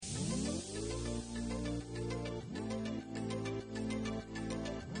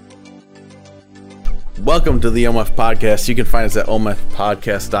Welcome to the OMF Podcast. You can find us at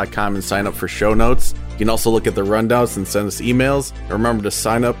omfpodcast.com and sign up for show notes. You can also look at the rundowns and send us emails. And remember to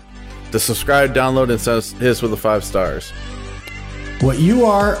sign up, to subscribe, download, and send us hits with the 5 stars. What you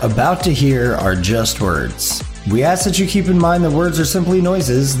are about to hear are just words. We ask that you keep in mind that words are simply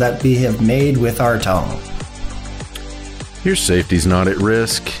noises that we have made with our tongue. Your safety's not at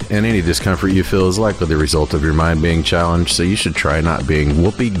risk, and any discomfort you feel is likely the result of your mind being challenged, so you should try not being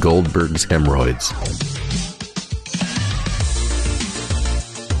Whoopi Goldberg's hemorrhoids.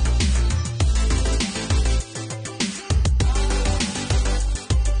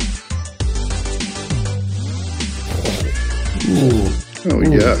 Ooh. Oh,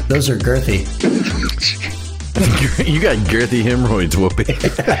 yeah. Those are girthy. You got girthy hemorrhoids, Whoopi.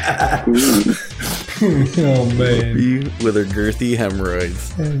 Oh, man. Whoopi with her girthy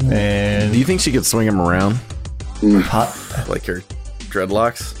hemorrhoids. Man. Do you think she could swing them around? Like her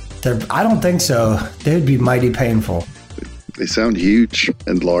dreadlocks? I don't think so. They would be mighty painful. They sound huge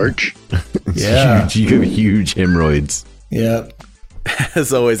and large. Yeah. Huge. You have huge hemorrhoids. Yep.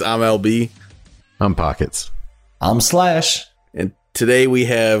 As always, I'm LB. I'm Pockets. I'm Slash. And today we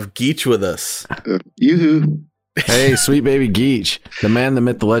have Geach with us. Yoo-hoo. Hey, sweet baby Geach. The man, the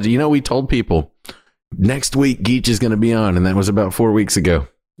myth, the legend. You know, we told people next week Geach is going to be on, and that was about 4 weeks ago.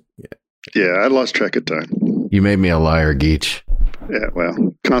 Yeah, I lost track of time. You made me a liar, Geach. Yeah,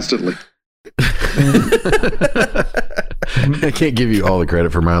 well, constantly. I can't give you all the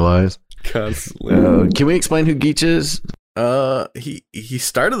credit for my lies. Constantly. Can we explain who Geach is? He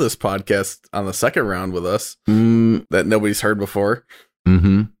started this podcast on the second round with us that nobody's heard before.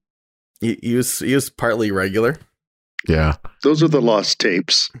 Mm-hmm. He was partly regular. Yeah. Those are the lost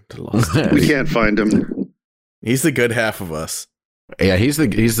tapes. We can't find them. He's the good half of us. Yeah, he's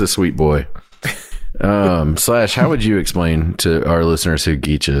the sweet boy. Slash, how would you explain to our listeners who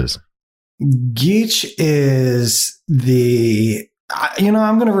Geach is? Geach is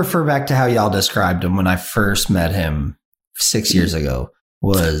I'm going to refer back to how y'all described him when I first met him 6 years ago.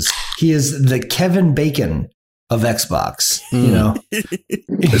 He is the Kevin Bacon of Xbox, you know?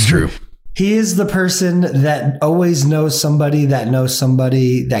 That's true. He is the person that always knows somebody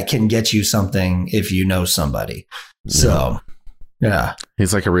that can get you something if you know somebody. So, yeah.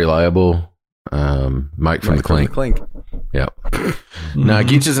 He's like a reliable Mike from the Clink. Yep. Now,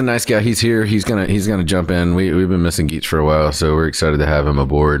 Geach is a nice guy. He's here. He's gonna jump in. We've been missing Geach for a while, so we're excited to have him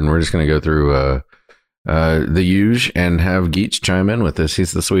aboard. And we're just gonna go through the huge and have Geach chime in with us.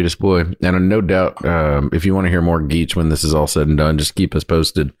 He's the sweetest boy, and no doubt, if you want to hear more Geach when this is all said and done, just keep us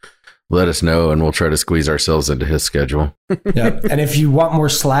posted. Let us know, and we'll try to squeeze ourselves into his schedule. Yeah, and if you want more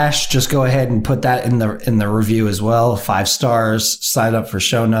Slash, just go ahead and put that in the review as well. 5 stars. Sign up for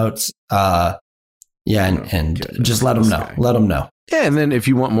show notes. And just let them know. Let them know. Yeah, and then if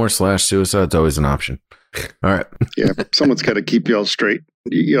you want more Slash suicide, it's always an option. All right. Yeah, someone's got to keep y'all straight.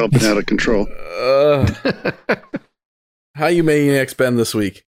 Y'all been out of control. How you Maniacs been this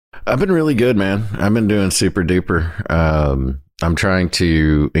week? I've been really good, man. I've been doing super duper. I'm trying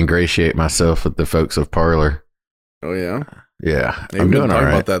to ingratiate myself with the folks of Parler. Oh, yeah? Yeah. I'm doing all right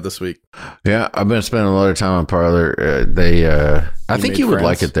about that this week. Yeah, I've been spending a lot of time on Parler. I think you would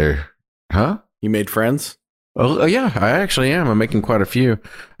like it there. Huh? You made friends? Oh, yeah, I actually am. I'm making quite a few.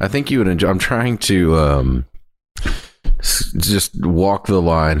 I think you would enjoy. I'm trying to just walk the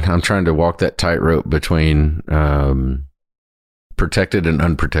line. I'm trying to walk that tightrope between protected and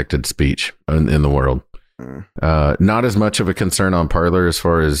unprotected speech in the world. Not as much of a concern on Parler as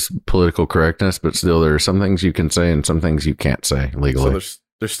far as political correctness, but still there are some things you can say and some things you can't say legally. So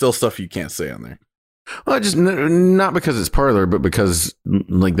there's still stuff you can't say on there. Well, just not because it's Parler, but because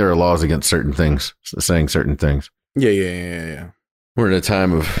like there are laws against certain things, saying certain things. Yeah. We're in a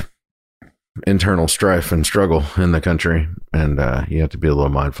time of internal strife and struggle in the country, and you have to be a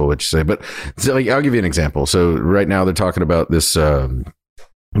little mindful what you say. But so, like, I'll give you an example. So right now they're talking about this the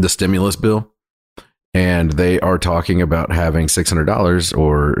stimulus bill, and they are talking about having $600.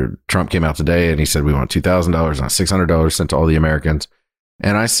 Or Trump came out today and he said we want $2,000, not $600 sent to all the Americans.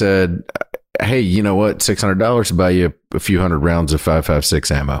 And I said, hey, you know what? $600 to buy you a few hundred rounds of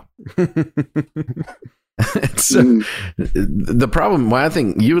 5.56 ammo. So, the problem, why I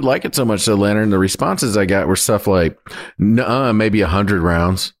think you would like it so much, so Lantern, the responses I got were stuff like, maybe 100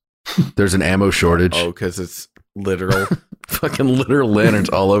 rounds. There's an ammo shortage. Oh, because it's literal. Fucking literal lanterns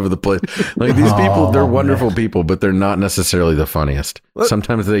all over the place. Like these people, they're wonderful people, but they're not necessarily the funniest.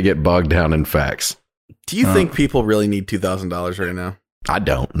 Sometimes they get bogged down in facts. Do you think people really need $2,000 right now? I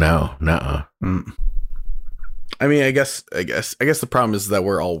don't know. Nuh-uh. I mean, I guess the problem is that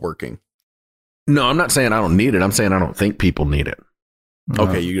we're all working. No, I'm not saying I don't need it. I'm saying I don't think people need it.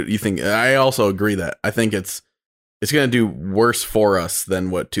 Okay, you think? I also agree that I think it's going to do worse for us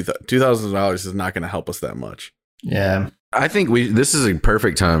than what $2,000 is not going to help us that much. Yeah. I think this is a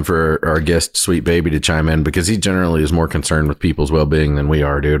perfect time for our guest, Sweet Baby, to chime in because he generally is more concerned with people's well-being than we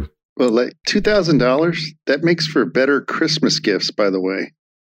are, dude. Well, like $2,000, that makes for better Christmas gifts, by the way.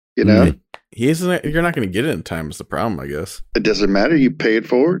 You know? You're not going to get it in time is the problem, I guess. It doesn't matter. You pay it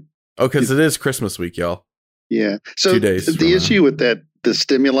forward. Oh, because it is Christmas week, y'all. Yeah. So 2 days. The issue with that, the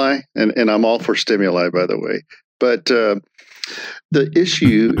stimuli, and I'm all for stimuli, by the way, but the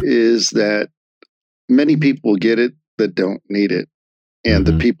issue is that many people get it that don't need it. And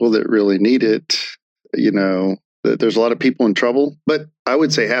the people that really need it, you know, there's a lot of people in trouble, but I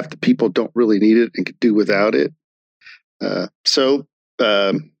would say half the people don't really need it and could do without it. So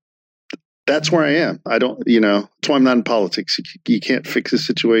that's where I am. I don't, you know, that's why I'm not in politics. You can't fix a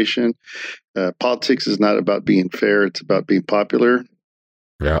situation. Politics is not about being fair. It's about being popular.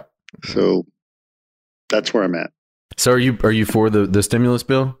 Yeah. So that's where I'm at. So are you for the stimulus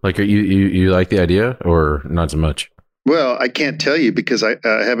bill? Like, are you like the idea or not so much? Well, I can't tell you because I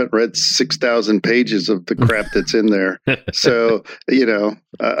haven't read 6,000 pages of the crap that's in there. So, you know,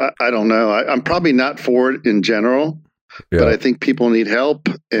 I don't know. I'm probably not for it in general, but I think people need help.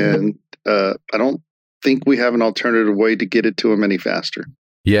 And I don't think we have an alternative way to get it to them any faster.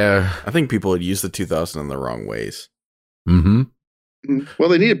 Yeah. I think people would use the 2,000 in the wrong ways. Mm-hmm. Well,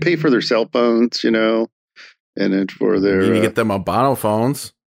 they need to pay for their cell phones, you know, and then for their... You need to get them Obama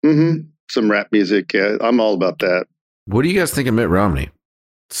phones. Mm-hmm. Some rap music. Yeah, I'm all about that. What do you guys think of Mitt Romney?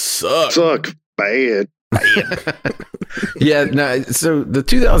 Suck. Bad. Yeah. No. So the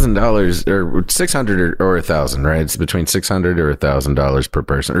 $2,000 or $600 or $1,000, right? It's between $600 or $1,000 per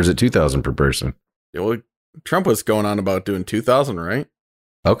person, or is it $2,000 per person? Yeah, well, Trump was going on about doing 2,000, right?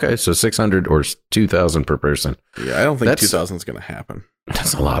 Okay, so $600 or $2,000 per person. Yeah, I don't think 2,000 is going to happen.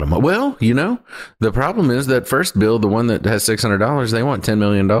 That's a lot of money. Well, you know, the problem is that first bill, the one that has $600, they want $10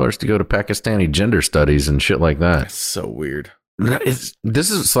 million to go to Pakistani gender studies and shit like that. That's so weird. This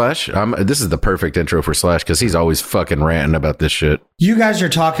is Slash. This is the perfect intro for Slash because he's always fucking ranting about this shit. You guys are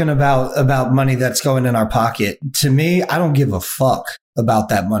talking about money that's going in our pocket. To me, I don't give a fuck about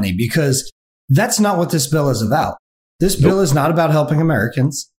that money because that's not what this bill is about. This bill is not about helping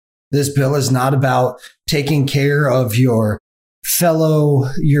Americans. This bill is not about taking care of your fellow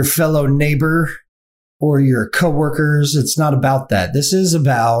neighbor or your coworkers. It's not about that. This is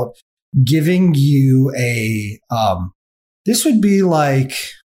about giving you this would be like,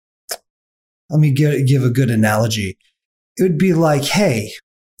 let me give a good analogy. It would be like, hey,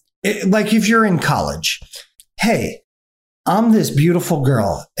 like if you're in college, hey, I'm this beautiful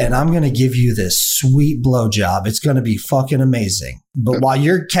girl and I'm going to give you this sweet blowjob. It's going to be fucking amazing. But while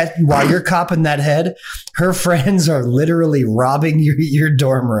you're copping that head, her friends are literally robbing your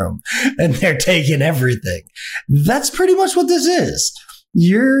dorm room and they're taking everything. That's pretty much what this is.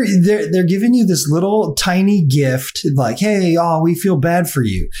 They're giving you this little tiny gift like, hey, we feel bad for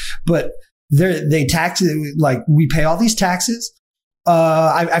you. But they tax it, like we pay all these taxes.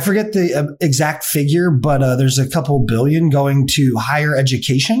 I forget the exact figure, but there's a couple billion going to higher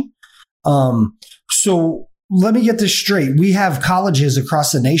education. So let me get this straight. We have colleges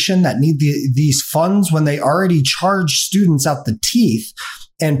across the nation that need these funds when they already charge students out the teeth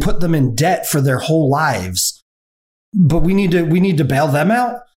and put them in debt for their whole lives. But we need to bail them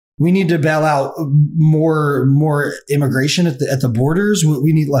out. We need to bail out more immigration at the borders.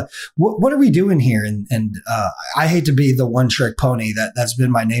 We need what are we doing here? And I hate to be the one trick pony that's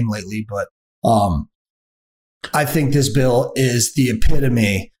been my name lately, but I think this bill is the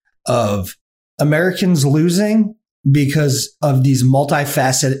epitome of Americans losing because of these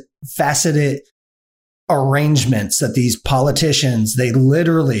multifaceted arrangements that these politicians, they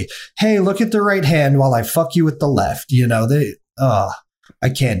literally, hey, look at the right hand while I fuck you with the left. You know, I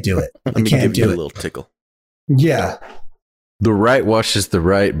can't do it. I can't do it. A little tickle. Yeah. The right washes the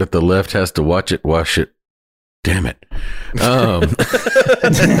right, but the left has to wash it. Damn it.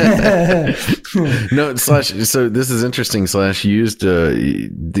 No, Slash. So this is interesting, Slash. You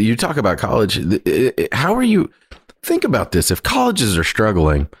talk about college. How are you? Think about this. If colleges are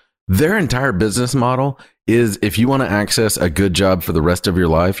struggling, their entire business model is if you want to access a good job for the rest of your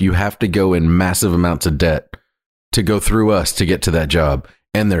life, you have to go in massive amounts of debt to go through us to get to that job.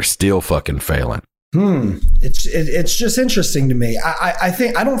 And they're still fucking failing. It's just interesting to me.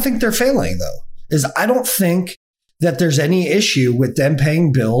 I don't think they're failing though. I don't think that there's any issue with them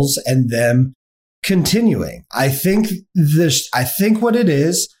paying bills and them continuing. I think what it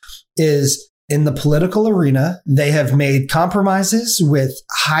is in the political arena, they have made compromises with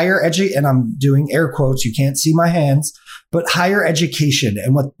higher education, and I'm doing air quotes, you can't see my hands, but higher education.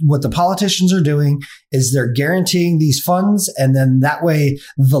 And what the politicians are doing is they're guaranteeing these funds. And then that way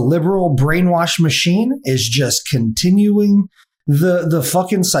the liberal brainwash machine is just continuing the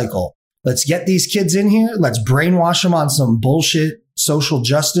fucking cycle. Let's get these kids in here. Let's brainwash them on some bullshit social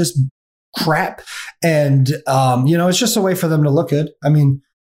justice crap. And, it's just a way for them to look good. I mean,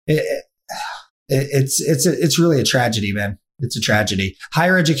 it's really a tragedy, man. It's a tragedy.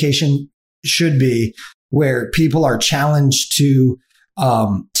 Higher education should be where people are challenged to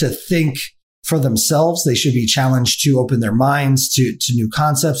think for themselves. They should be challenged to open their minds to new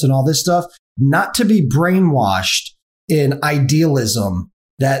concepts and all this stuff, not to be brainwashed in idealism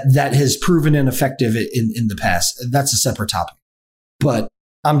that has proven ineffective in the past. That's a separate topic. But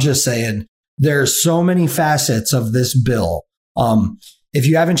I'm just saying there's so many facets of this bill. If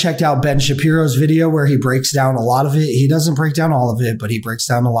you haven't checked out Ben Shapiro's video where he breaks down a lot of it, he doesn't break down all of it, but he breaks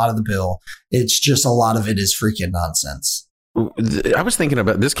down a lot of the bill. It's just a lot of it is freaking nonsense. I was thinking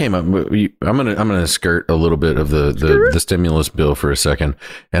about this came up. I'm gonna skirt a little bit of the stimulus bill for a second,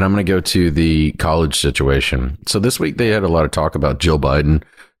 and I'm gonna go to the college situation. So this week they had a lot of talk about Jill Biden.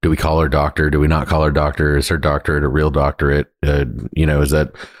 Do we call her doctor? Do we not call her doctor? Is her doctorate a real doctorate? Is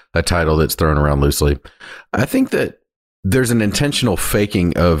that a title that's thrown around loosely? I think that there's an intentional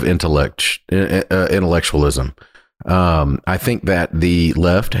faking of intellectualism. I think that the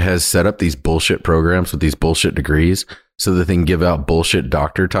left has set up these bullshit programs with these bullshit degrees so that they can give out bullshit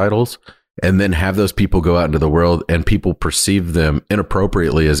doctor titles and then have those people go out into the world and people perceive them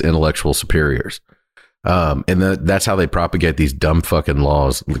inappropriately as intellectual superiors. And that's how they propagate these dumb fucking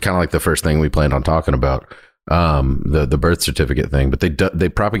laws, kind of like the first thing we planned on talking about, the birth certificate thing. But they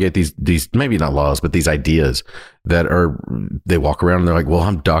propagate these maybe not laws, but these ideas that they walk around and they're like, well,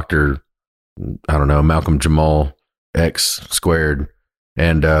 I'm Dr. I don't know, Malcolm Jamal X squared.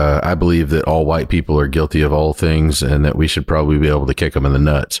 And I believe that all white people are guilty of all things and that we should probably be able to kick them in the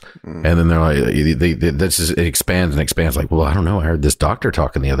nuts. And then they're like, it expands and expands. Like, well, I don't know. I heard this doctor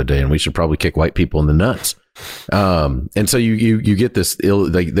talking the other day and we should probably kick white people in the nuts. And so you get this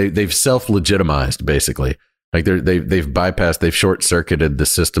they've self-legitimized basically. Like they've bypassed, they've short circuited the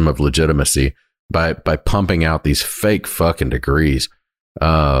system of legitimacy by pumping out these fake fucking degrees.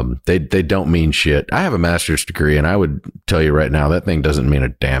 They don't mean shit. I have a master's degree and I would tell you right now, that thing doesn't mean a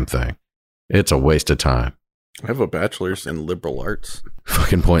damn thing. It's a waste of time. I have a bachelor's in liberal arts.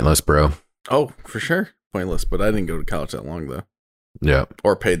 Fucking pointless, bro. Oh, for sure. Pointless, but I didn't go to college that long though. Yeah.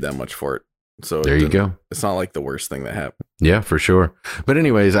 Or paid that much for it. So there you go. It's not like the worst thing that happened. Yeah, for sure. But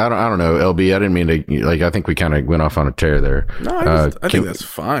anyways, I don't know, LB, I didn't mean to, I think we kind of went off on a tear there. No, I think that's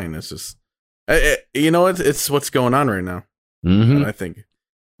fine. It's just, it's what's going on right now. Mm-hmm. I think,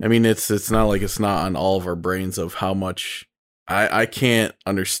 it's not like it's not on all of our brains of how much I can't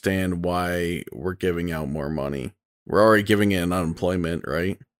understand why we're giving out more money. We're already giving it in unemployment,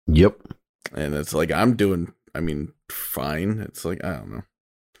 right? Yep. And it's like, fine. It's like, I don't know.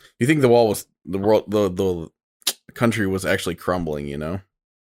 You think the country was actually crumbling,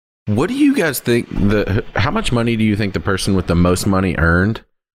 What do you guys think how much money do you think the person with the most money earned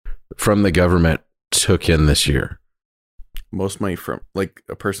from the government took in this year? Most money from like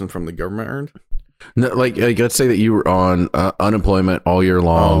a person from the government earned? No, like let's say that you were on unemployment all year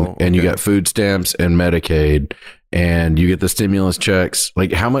long and you got food stamps and Medicaid and you get the stimulus checks.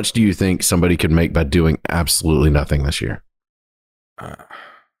 Like how much do you think somebody could make by doing absolutely nothing this year?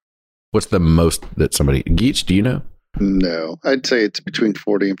 What's the most that somebody... Geach, do you know? No, I'd say it's between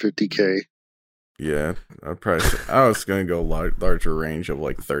 40 and 50K. Yeah, I was going to go larger range of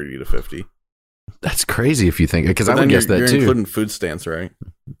like 30 to 50. That's crazy if you think... Because I would guess that too. You're including food stamps, right?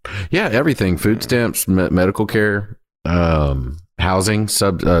 Yeah, everything. Food stamps, medical care, housing,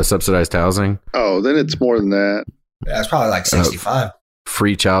 subsidized housing. Oh, then it's more than that. Yeah, it's probably like 65.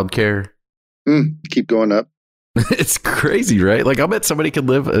 Free childcare. Keep going up. It's crazy, right? Like, I bet somebody could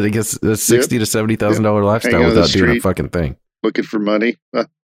live, I guess, a $60,000 to $70,000 lifestyle without doing a fucking thing. Looking for money.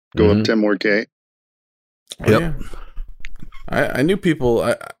 Go up 10 more K. Oh, yep. Yeah. I knew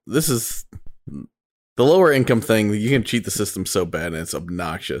people. This is the lower income thing. You can cheat the system so bad, and it's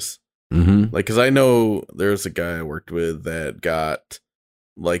obnoxious. Mm-hmm. Like, because I know there's a guy I worked with that got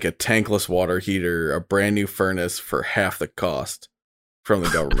like a tankless water heater, a brand new furnace for half the cost from the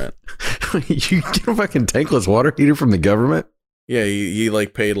government. You get a fucking tankless water heater from the government? Yeah, he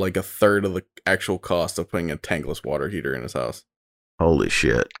like paid like a third of the actual cost of putting a tankless water heater in his house. Holy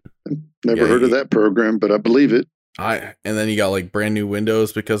shit. Never heard of that program, but I believe it. And then you got like brand new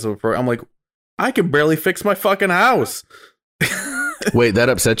windows because of a program. I'm like, I can barely fix my fucking house. Wait, that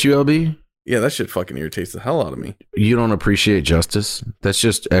upset you, LB? Yeah, that shit fucking irritates the hell out of me. You don't appreciate justice? That's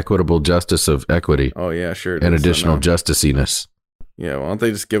just equitable justice of equity. Oh, yeah, sure. And additional justiciness. Yeah, why don't they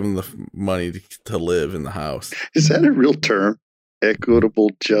just give them the money to live in the house? Is that a real term?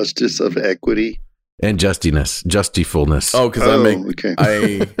 Equitable justice of equity? And justiness, justifulness. Oh, because okay.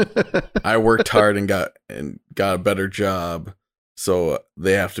 I worked hard and got a better job, so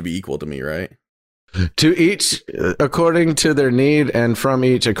they have to be equal to me, right? To each according to their need, and from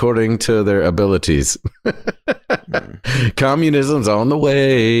each according to their abilities. Communism's on the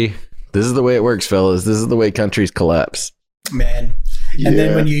way. This is the way it works, fellas. This is the way countries collapse. Man. And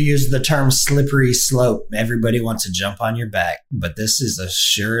then when you use the term slippery slope, everybody wants to jump on your back. But this is a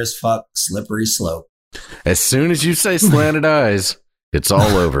sure as fuck slippery slope. As soon as you say slanted eyes, it's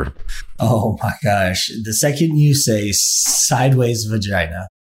all over. Oh my gosh. The second you say sideways vagina,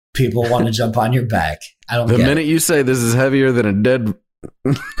 people want to jump on your back. I don't The get minute it. you say this is heavier than a dead...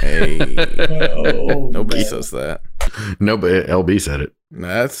 Hey, Oh, nobody man. says that. Nobody, LB said it.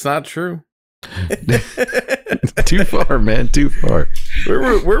 That's not true. Too far, man. Too far.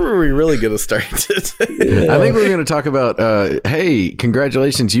 Where were we really going to start today? I think we're going to talk about, hey,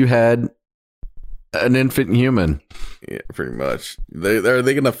 congratulations, you had an infant human. Yeah, pretty much. Are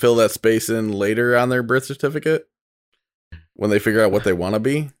they going to fill that space in later on their birth certificate when they figure out what they want to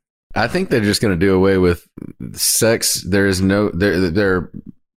be? I think they're just going to do away with sex. There's a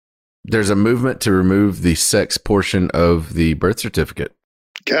movement to remove the sex portion of the birth certificate.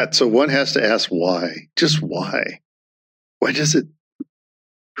 God, so one has to ask why. Just why? Why does it?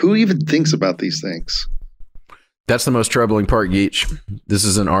 Who even thinks about these things? That's the most troubling part, Geach. This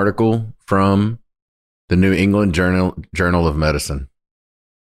is an article from the New England Journal of Medicine.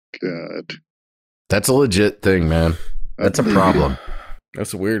 God. That's a legit thing, man. That's a problem.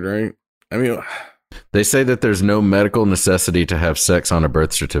 That's weird, right? I mean, They say that there's no medical necessity to have sex on a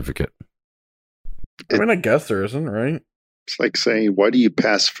birth certificate. I guess there isn't, right? It's like saying, why do you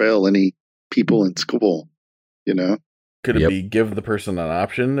pass fail any people in school? You know? Could it be give the person an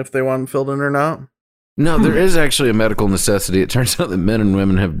option if they want filled in or not? No, there is actually a medical necessity. It turns out that men and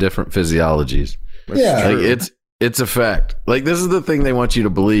women have different physiologies. Yeah. Like, it's a fact. Like, this is the thing they want you to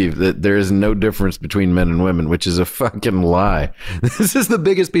believe, that there is no difference between men and women, which is a fucking lie. This is the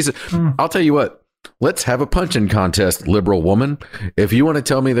biggest piece of... I'll tell you what. Let's have a punching contest, liberal woman. If you want to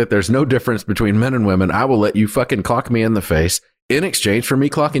tell me that there's no difference between men and women, I will let you fucking clock me in the face in exchange for me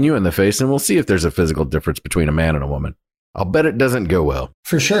clocking you in the face, and we'll see if there's a physical difference between a man and a woman. I'll bet it doesn't go well.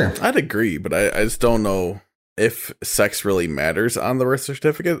 For sure. I'd agree, but I just don't know if sex really matters on the birth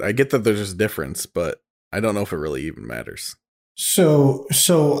certificate. I get that there's just a difference, but I don't know if it really even matters. So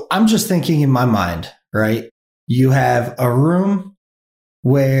I'm just thinking in my mind, right? You have a room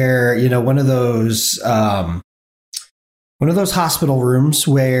where, one of those hospital rooms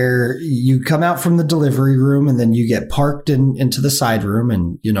where you come out from the delivery room and then you get parked into the side room.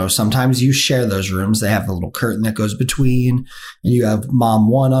 And, sometimes you share those rooms. They have a little curtain that goes between, and you have mom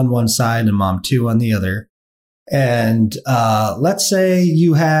 1 on one side and mom 2 on the other. And let's say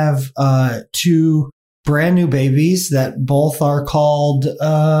you have 2 brand new babies that both are called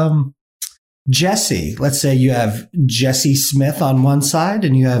Jesse. Let's say you have Jesse Smith on one side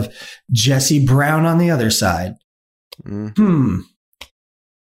and you have Jesse Brown on the other side. Now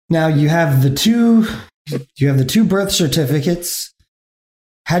you have the two birth certificates.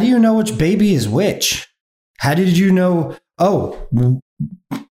 How do you know which baby is which? How did you know? Oh,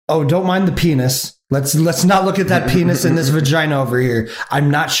 don't mind the penis. Let's not look at that penis in this vagina over here.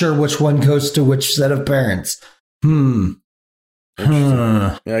 I'm not sure which one goes to which set of parents. Yeah,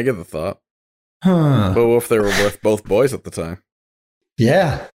 I get the thought. But what if they were both boys at the time?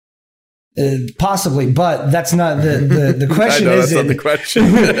 Yeah. Possibly, but that's not the question. That's not the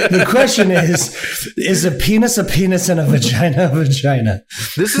question. The question is a penis and a vagina a vagina?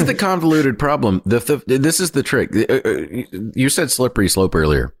 This is the convoluted problem. This is the trick. You said slippery slope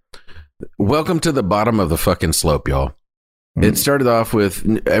earlier. Welcome to the bottom of the fucking slope, y'all. It started off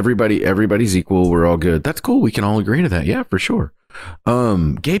with everybody's equal. We're all good. That's cool. We can all agree to that. Yeah, for sure.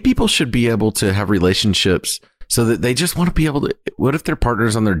 Gay people should be able to have relationships so that they just want to be able to. What if their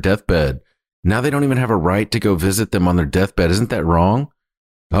partner's on their deathbed? Now they don't even have a right to go visit them on their deathbed. Isn't that wrong?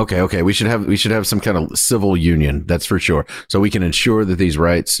 Okay. We should have some kind of civil union. That's for sure. So we can ensure that these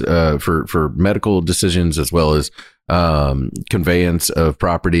rights for medical decisions as well as conveyance of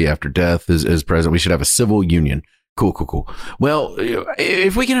property after death is present. We should have a civil union. Cool. Well,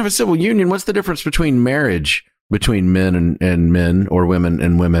 if we can have a civil union, what's the difference between marriage between men and men or women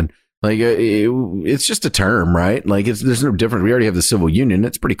and women Like it's just a term, right? Like there's no difference. We already have the civil union.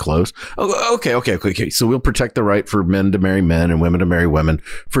 It's pretty close. Oh, okay. So we'll protect the right for men to marry men and women to marry women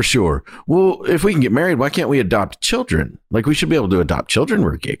for sure. Well, if we can get married, why can't we adopt children? Like we should be able to adopt children.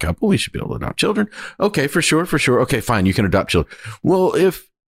 We're a gay couple. We should be able to adopt children. Okay, for sure. Okay, fine. You can adopt children. Well, if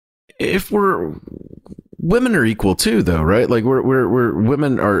we're women are equal too, though, right? Like we're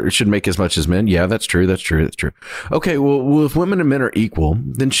women should make as much as men. Yeah, that's true. Okay, well, if women and men are equal,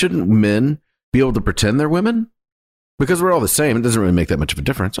 then shouldn't men be able to pretend they're women? Because we're all the same. It doesn't really make that much of a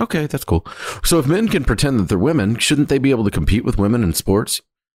difference. Okay, that's cool. So if men can pretend that they're women, shouldn't they be able to compete with women in sports?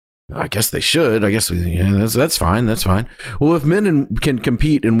 I guess they should. I guess that's fine. Well, if men can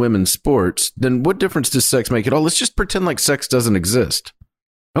compete in women's sports, then what difference does sex make at all? Let's just pretend like sex doesn't exist.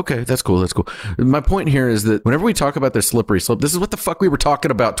 Okay, that's cool. My point here is that whenever we talk about this slippery slope, this is what the fuck we were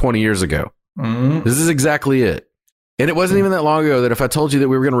talking about 20 years ago. Mm-hmm. This is exactly it. And it wasn't even that long ago that if I told you that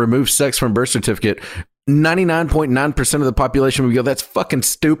we were going to remove sex from birth certificate, 99.9% of the population would go, that's fucking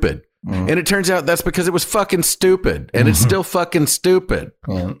stupid. Mm-hmm. And it turns out that's because it was fucking stupid. And it's still fucking stupid.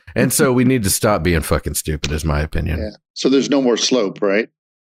 Mm-hmm. And so we need to stop being fucking stupid, is my opinion. Yeah. So there's no more slope, right?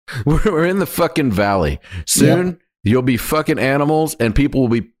 We're in the fucking valley. Soon... Yep. You'll be fucking animals, and people will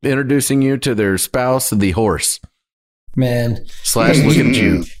be introducing you to their spouse, the horse. Man, / look at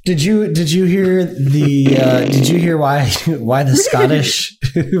you. Did you hear the? Did you hear why the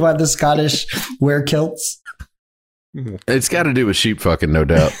Scottish wear kilts? It's got to do with sheep fucking, no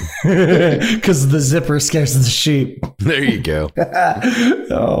doubt. Because the zipper scares the sheep. There you go.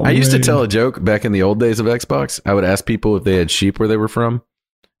 I used to tell a joke back in the old days of Xbox. I would ask people if they had sheep where they were from.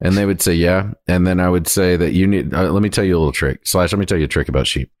 And they would say, yeah. And then I would say that you need, let me tell you a little trick. / let me tell you a trick about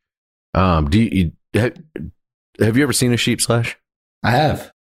sheep. Have you ever seen a sheep, / I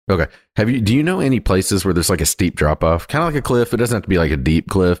have. Okay. Do you know any places where there's like a steep drop off? Kind of like a cliff. It doesn't have to be like a deep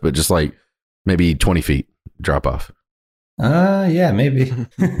cliff, but just like maybe 20 feet drop off. Yeah, maybe.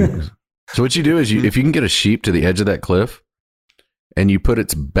 So what you do is if you can get a sheep to the edge of that cliff and you put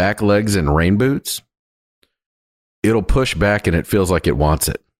its back legs in rain boots, it'll push back and it feels like it wants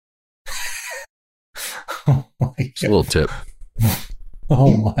it. Oh my Just a little tip.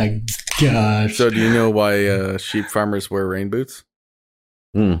 Oh my gosh. So do you know why sheep farmers wear rain boots?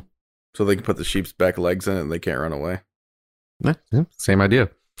 So they can put the sheep's back legs in it and they can't run away. Yeah, same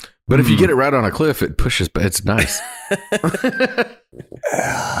idea. But if you get it right on a cliff, it pushes, it's nice.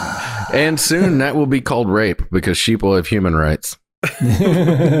 And soon that will be called rape because sheep will have human rights.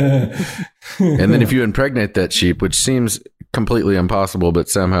 And then if you impregnate that sheep, which seems completely impossible, but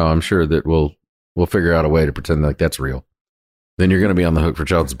somehow I'm sure that we'll figure out a way to pretend like that's real, then you're going to be on the hook for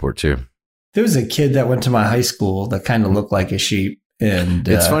child support too. There was a kid that went to my high school that kind of looked like a sheep. And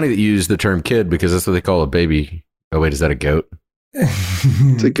it's funny that you use the term kid because that's what they call a baby. Oh, wait, is that a goat?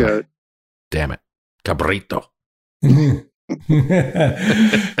 It's a goat. Damn it. Cabrito.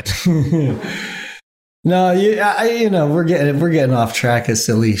 No, we're getting off track of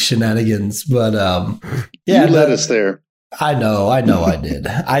silly shenanigans, but yeah, you led us there. I know, I did.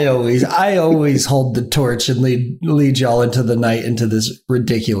 I always hold the torch and lead y'all into the night into this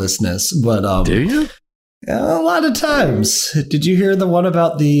ridiculousness. But do you? A lot of times. Did you hear the one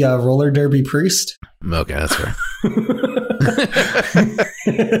about the roller derby priest? Okay, that's fair.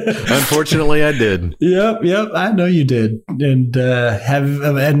 Unfortunately, I did. Yep. I know you did. And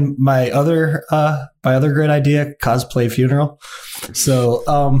my other great idea, cosplay funeral.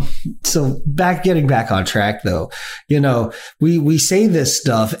 So getting back on track though, we say this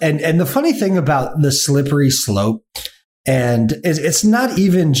stuff, and the funny thing about the slippery slope, and it's not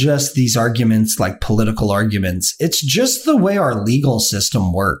even just these arguments like political arguments. It's just the way our legal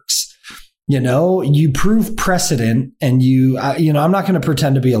system works. You prove precedent, and I'm not going to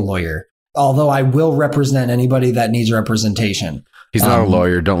pretend to be a lawyer, although I will represent anybody that needs representation. He's not a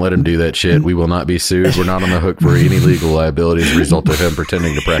lawyer. Don't let him do that shit. We will not be sued. We're not on the hook for any legal liability as a result of him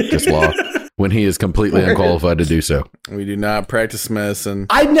pretending to practice law when he is completely unqualified to do so. We do not practice medicine.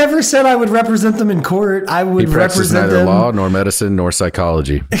 I never said I would represent them in court. I would represent neither law nor medicine nor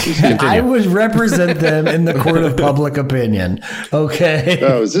psychology. I would represent them in the court of public opinion. Okay.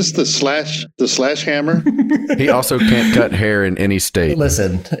 Oh, is this the slash hammer? He also can't cut hair in any state.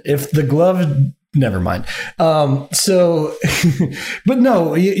 Listen, if the glove. Never mind. But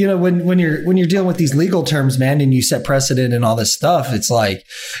no, when you're dealing with these legal terms, man, and you set precedent and all this stuff, it's like,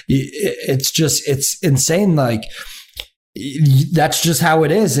 it's insane. Like that's just how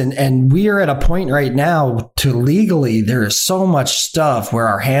it is. And we are at a point right now to legally, there is so much stuff where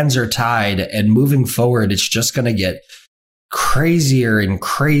our hands are tied, and moving forward, it's just going to get crazier and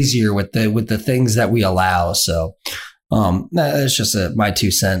crazier with the things that we allow. So, That's just my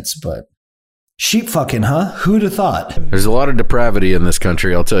 2 cents, but sheep fucking, huh? Who'd have thought? There's a lot of depravity in this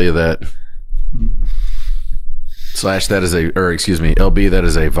country, I'll tell you that. Slash, that is LB, that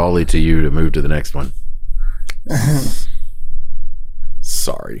is a volley to you to move to the next one.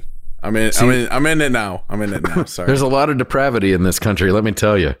 Sorry. I'm in it now. Sorry. There's a lot of depravity in this country, let me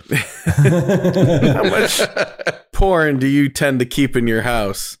tell you. How much porn do you tend to keep in your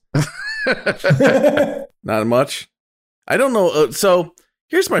house? Not much. I don't know. So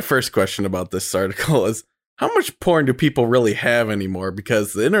here's my first question about this article is how much porn do people really have anymore?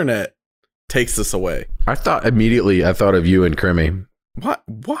 Because the internet takes this away. I thought of you and Crimmy. What?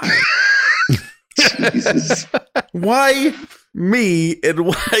 Why? Jesus. Why me and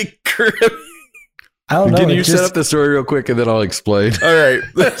why Crimmy? I don't know. Can you set up the story real quick and then I'll explain? All right.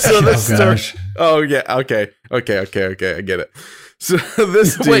 So this story. Gosh. Oh yeah. Okay. I get it. So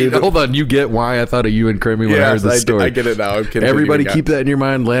this dude. Wait, hold on. You get why I thought of you and Crimmy when I heard the story. I get it now. I'm kidding. Everybody keep that in your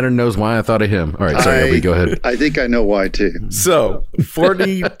mind. Lantern knows why I thought of him. All right. Sorry, LB, go ahead. I think I know why too. So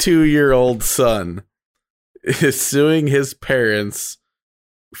 42-year-old son is suing his parents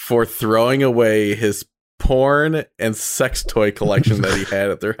for throwing away his porn and sex toy collection that he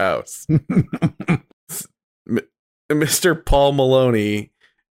had at their house. Mr. Paul Maloney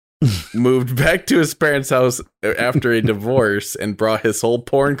moved back to his parents' house after a divorce and brought his whole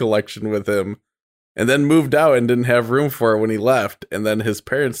porn collection with him, and then moved out and didn't have room for it when he left, and then his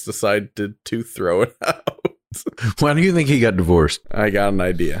parents decided to throw it out. Why do you think he got divorced? I got an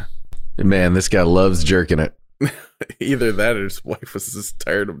idea. Man, this guy loves jerking it. Either that or his wife was just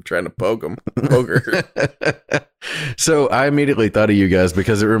tired of trying to poke her. So I immediately thought of you guys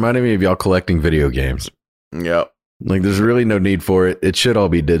because it reminded me of y'all collecting video games. Yep. Like, there's really no need for it. It should all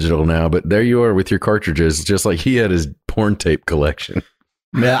be digital now, but there you are with your cartridges, just like he had his porn tape collection.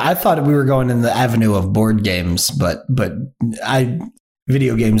 Yeah, I thought we were going in the avenue of board games, but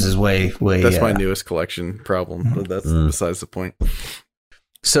video games is way. That's my newest collection problem, but that's besides the point.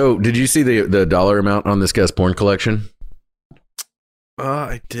 So, did you see the dollar amount on this guy's porn collection?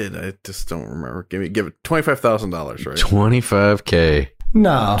 I did. I just don't remember. Give it $25,000, right? $25K.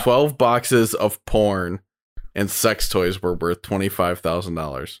 No. 12 boxes of porn and sex toys were worth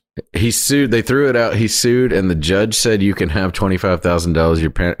 $25,000. He sued. They threw it out. He sued, and the judge said you can have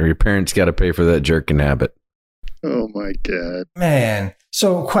 $25,000. Your parents got to pay for that jerking habit. Oh my God, Man.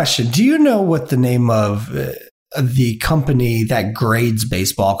 So, question: do you know what the name of the company that grades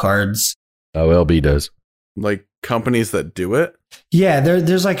baseball cards? Oh, LB does. Like companies that do it? Yeah,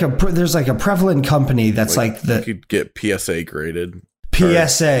 there's like a prevalent company that's like the you could get PSA graded.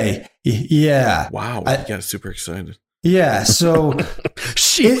 PSA. Yeah. Wow, I got super excited. Yeah, so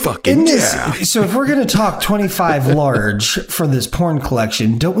So if we're going to talk 25 large for this porn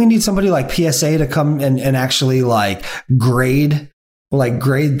collection, don't we need somebody like PSA to come and actually grade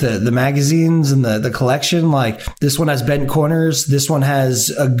the magazines and the collection? Like, this one has bent corners, this one has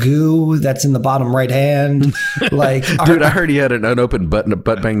a goo that's in the bottom right hand. Like, dude, I heard he had an unopened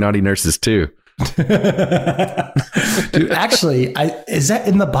butt bang naughty nurses too. Dude, actually, is that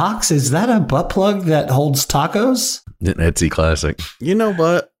in the box? Is that a butt plug that holds tacos? Etsy classic. You know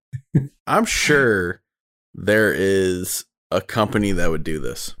what? I'm sure there is a company that would do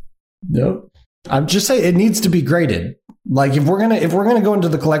this. Nope. I'm just saying it needs to be graded. Like, if we're gonna go into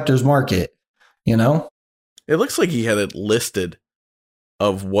the collector's market, you know? It looks like he had it listed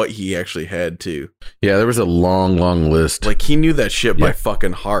of what he actually had too. Yeah, there was a long list. Like, he knew that shit by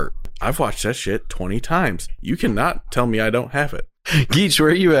fucking heart. I've watched that shit 20 times. You cannot tell me I don't have it. Geach,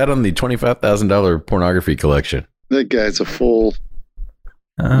 where are you at on the $25,000 pornography collection? that guy's a fool.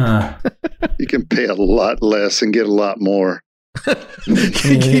 You can pay a lot less and get a lot more.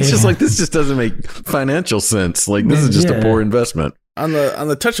 He's just like, this just doesn't make financial sense. Like, this is just a poor investment. On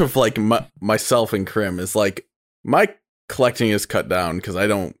the touch of like myself and Krim is like, my collecting is cut down because I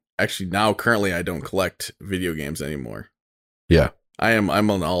don't actually currently I don't collect video games anymore. Yeah, I'm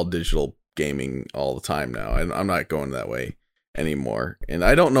on all digital gaming all the time now, and I'm not going that way anymore. And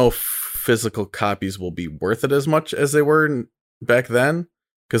I don't know if physical copies will be worth it as much as they were back then,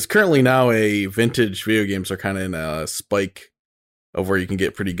 because currently now vintage video games are kind of in a spike of where you can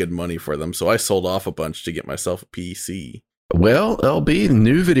get pretty good money for them. So I sold off a bunch to get myself a PC. Well, LB,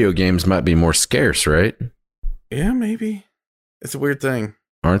 new video games might be more scarce, right? Yeah, maybe. It's a weird thing.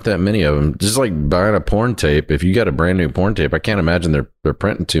 Aren't that many of them? Just like buying a porn tape. If you got a brand new porn tape, I can't imagine they're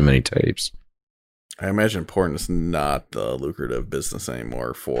printing too many tapes. I imagine porn is not the lucrative business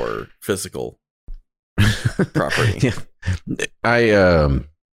anymore for physical property. Yeah.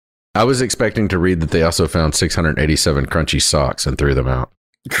 I was expecting to read that they also found 687 crunchy socks and threw them out.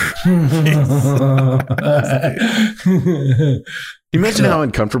 Imagine how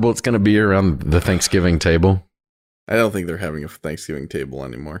uncomfortable it's going to be around the Thanksgiving table. I don't think they're having a Thanksgiving table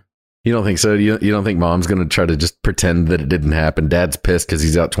anymore. You don't think so? You don't think mom's going to try to just pretend that it didn't happen? Dad's pissed because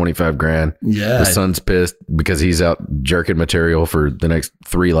he's out 25 grand. Yeah. The son's pissed because he's out jerking material for the next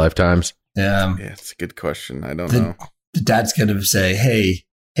 3 lifetimes. Yeah. Yeah, it's a good question. I don't know. The dad's going to say,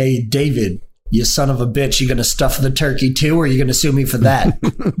 hey, David, you son of a bitch, you going to stuff the turkey too, or are you going to sue me for that?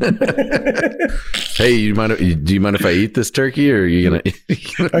 Hey, do you mind if I eat this turkey, or are you going to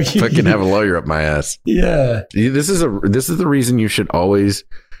fucking have a lawyer up my ass? Yeah. This is the reason you should always,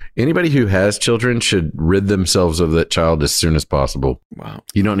 anybody who has children should rid themselves of that child as soon as possible. Wow.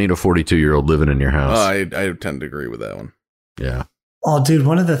 You don't need a 42-year-old living in your house. I tend to agree with that one. Yeah. Oh, dude,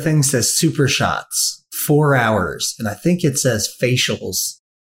 one of the things says super shots, 4 hours, and I think it says facials.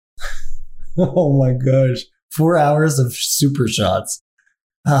 Oh my gosh. 4 hours of super shots.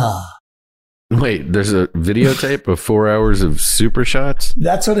 Wait, there's a videotape of 4 hours of super shots?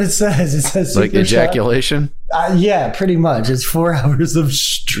 That's what it says. It says like ejaculation? Yeah, pretty much. It's 4 hours of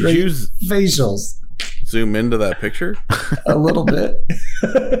straight facials. Zoom into that picture? A little bit.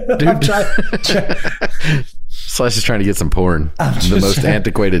 Dude. Slash is trying to get some porn. The most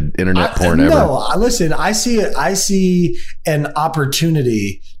antiquated internet porn ever. No, listen, I see an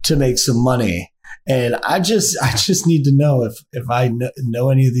opportunity to make some money, and I just need to know if I know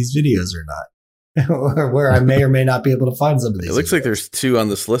any of these videos or not, or where I may or may not be able to find some of these. It looks videos. like there's 2 on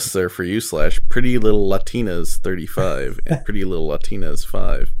this list there for you, Slash. Pretty Little Latinas 35 and Pretty Little Latinas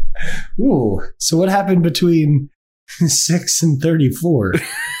 5. Ooh, so what happened between 6 and 34?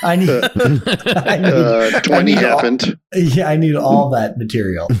 I need 20 happened. I need all that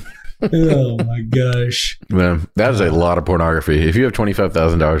material. Oh my gosh, Man, that is a lot of pornography. If you have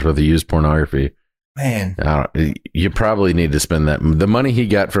 $25,000 worth of used pornography, man, you probably need to spend that. The money he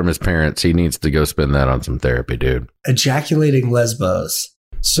got from his parents, he needs to go spend that on some therapy, dude. Ejaculating lesbos.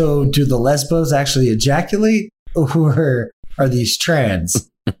 So do the lesbos actually ejaculate, or are these trans?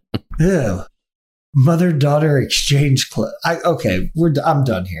 Ew. Mother-daughter exchange club. I'm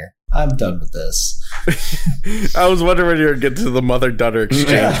done here. I'm done with this. I was wondering when you were getting to the mother-daughter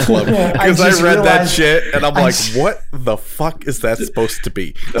exchange club, because I read that shit and I'm like, what the fuck is that supposed to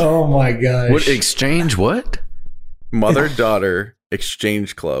be? Oh my gosh. What exchange? What? Mother-daughter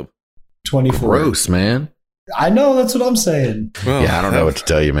exchange club. 24. Gross, man. I know, that's what I'm saying. Well, yeah, I don't know what to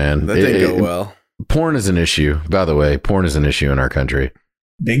tell you, man. That didn't go well. Porn is an issue. By the way, porn is an issue in our country.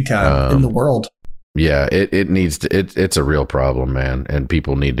 Big time in the world. Yeah, it needs to. It's a real problem, man, and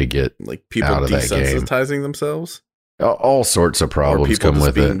people need to get like people out of that game. Desensitizing themselves. All sorts of problems come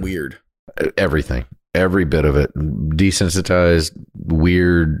with it. Weird. Everything, every bit of it, desensitized,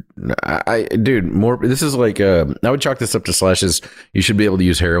 weird. Dude, more. This is like I would chalk this up to Slash's. You should be able to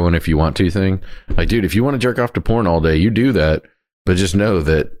use heroin if you want to thing. Like, dude, if you want to jerk off to porn all day, you do that, but just know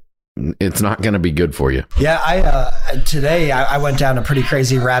that it's not going to be good for you. Yeah, today I went down a pretty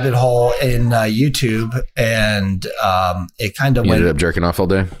crazy rabbit hole in YouTube, and it kind of ended up jerking off all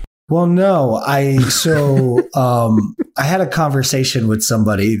day. Well, no, I had a conversation with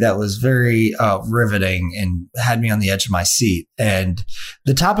somebody that was very riveting and had me on the edge of my seat. And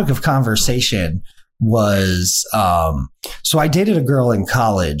the topic of conversation was, so I dated a girl in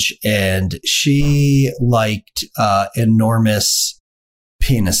college, and she liked enormous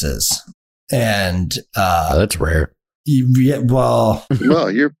penises, and that's rare. Yeah, well,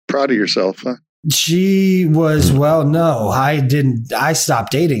 you're proud of yourself, huh? She was, no, I didn't. I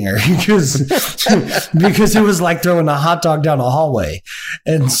stopped dating her because it was like throwing a hot dog down a hallway,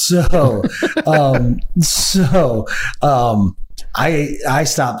 and so I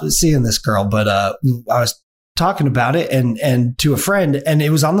stopped seeing this girl. But I was talking about it and to a friend, and it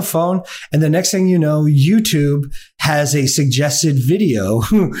was on the phone, and the next thing you know, YouTube has a suggested video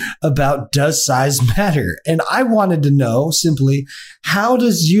about does size matter, and I wanted to know simply, how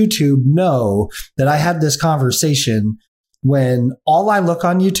does YouTube know that I had this conversation when all I look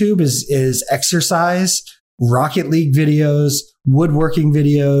on YouTube is exercise, Rocket League videos, woodworking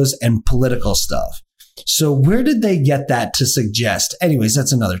videos, and political stuff? So where did they get that to suggest? Anyways,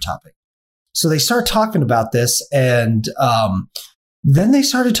 that's another topic. So they start talking about this, and then they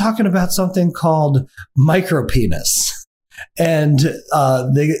started talking about something called micropenis, and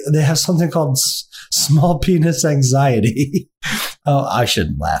they have something called small penis anxiety. Oh, I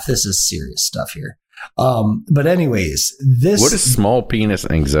shouldn't laugh. This is serious stuff here. But anyways, what is small penis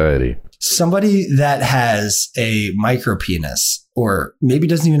anxiety? Somebody that has a micropenis, or maybe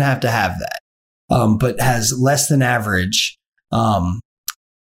doesn't even have to have that, but has less than average.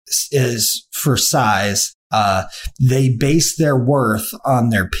 Is for size, they base their worth on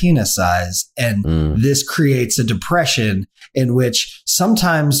their penis size. And this creates a depression in which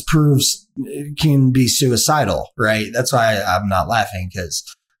sometimes can be suicidal, right? That's why I'm not laughing, because,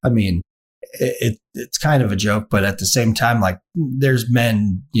 I mean, it's kind of a joke, but at the same time, like, there's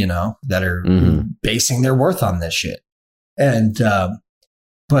men, that are basing their worth on this shit. And,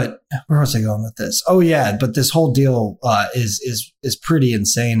 but where was I going with this? Oh yeah, but this whole deal is pretty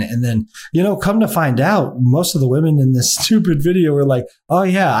insane. And then, come to find out, most of the women in this stupid video were like, "Oh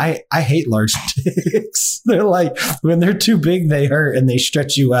yeah, I hate large dicks." They're like, when they're too big, they hurt and they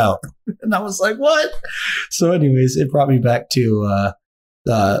stretch you out. And I was like, what? So, anyways, it brought me back to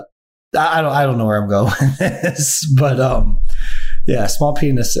I don't know where I'm going with this, but yeah, small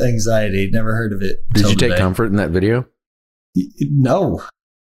penis anxiety. Never heard of it. Did you take comfort in that video? No.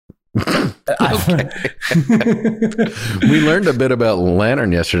 We learned a bit about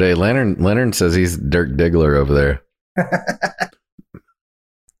Lantern yesterday. Lantern says he's Dirk Diggler over there.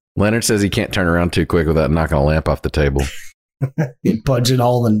 Lantern says he can't turn around too quick without knocking a lamp off the table. Punching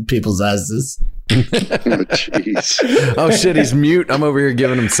hole in people's asses. Oh, jeez. Oh shit, he's mute. I'm over here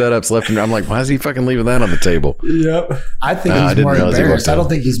giving him setups left and right. I'm like, why is he fucking leaving that on the table? Yep. I think he's more embarrassed. I don't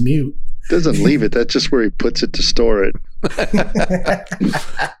think he's mute. Doesn't leave it. That's just where he puts it to store it.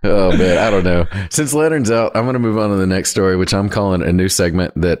 Oh man, I don't know. Since Lantern's out, I'm going to move on to the next story, which I'm calling a new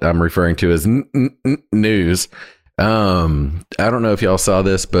segment that I'm referring to as news. I don't know if y'all saw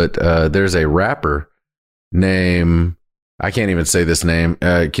this, but there's a rapper named, I can't even say this name.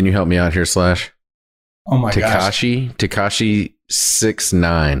 Can you help me out here, Slash? Oh my gosh. Tekashi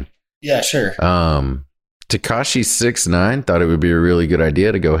 6ix9ine. Yeah, sure. Tekashi 6ix9ine thought it would be a really good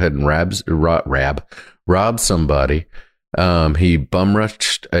idea to go ahead and rob somebody. He bum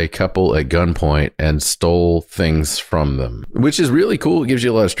rushed a couple at gunpoint and stole things from them, which is really cool. It gives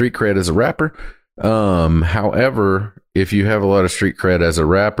you a lot of street cred as a rapper. However, if you have a lot of street cred as a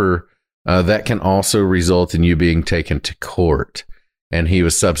rapper, that can also result in you being taken to court. And he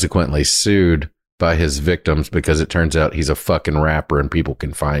was subsequently sued by his victims because it turns out he's a fucking rapper and people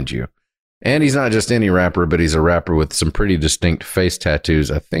can find you. And he's not just any rapper, but he's a rapper with some pretty distinct face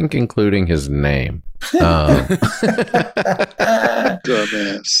tattoos, I think, including his name. Dumbass.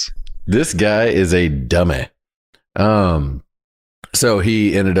 This guy is a dummy. So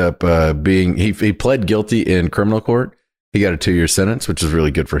he ended up he pled guilty in criminal court. He got a 2-year sentence, which is really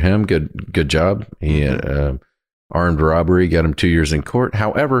good for him. Good job. He had armed robbery, got him 2 years in court.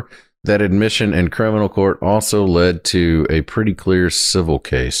 However, that admission in criminal court also led to a pretty clear civil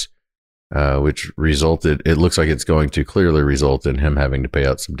case, which resulted, it looks like it's going to clearly result in him having to pay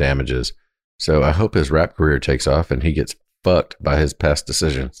out some damages. So I hope his rap career takes off and he gets fucked by his past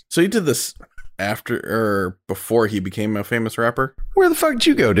decisions. So he did this after or before he became a famous rapper? Where the fuck did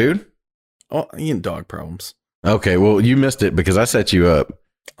you go, dude? Oh, he had dog problems. Okay, well, you missed it because I set you up.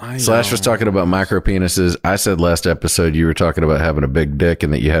 Slash was talking about micro penises. I said last episode you were talking about having a big dick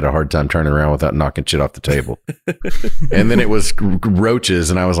and that you had a hard time turning around without knocking shit off the table. And then it was roaches,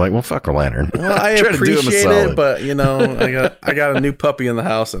 and I was like, well, fuck a Lantern. Well, I appreciate it, but, I got a new puppy in the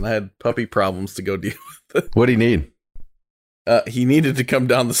house, and I had puppy problems to go deal with. What do you need? He needed to come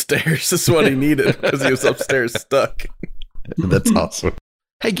down the stairs. That's what he needed because he was upstairs stuck. That's awesome.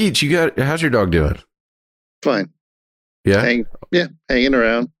 Hey, Geach, how's your dog doing? Fine. Yeah? Hanging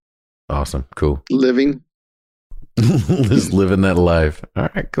around. Awesome. Cool. Living. Just living that life. All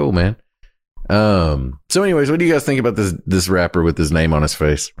right, cool, man. So anyways, what do you guys think about this rapper with his name on his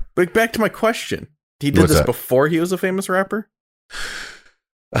face? But back to my question. He did this before he was a famous rapper?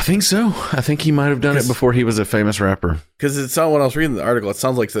 I think so. I think he might have done it before he was a famous rapper. Because it's not when I was reading the article, it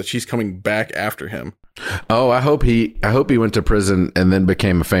sounds like that she's coming back after him. Oh, I hope he went to prison and then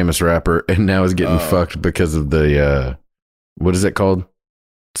became a famous rapper and now is getting fucked because of the what is it called?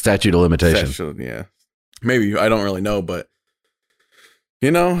 Statute of limitations. Yeah. Maybe, I don't really know, but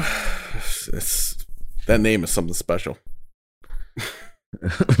that name is something special.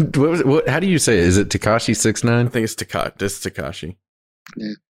 How do you say it? Is it Tekashi 6ix9ine? I think it's Tekashi.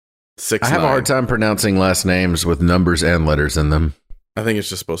 Yeah. 6ix9ine. I have a hard time pronouncing last names with numbers and letters in them. I think it's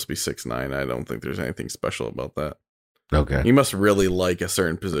just supposed to be 6ix9ine. I don't think there's anything special about that. Okay. He must really like a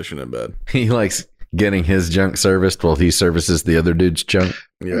certain position in bed. He likes getting his junk serviced while he services the other dude's junk.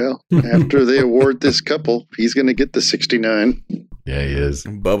 Yeah. Well, after they award this couple, he's going to get the 69. Yeah, he is.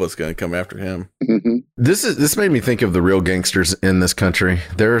 Bubba's going to come after him. Mm-hmm. This made me think of the real gangsters in this country.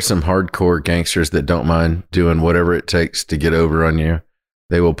 There are some hardcore gangsters that don't mind doing whatever it takes to get over on you.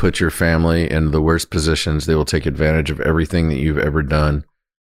 They will put your family in the worst positions. They will take advantage of everything that you've ever done.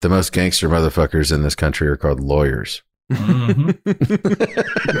 The most gangster motherfuckers in this country are called lawyers.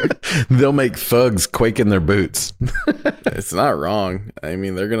 Mm-hmm. They'll make thugs quake in their boots. It's not wrong. I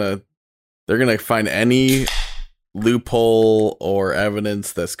mean, they're gonna find any loophole or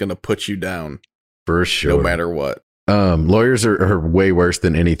evidence that's gonna put you down For sure. no matter what. Lawyers are way worse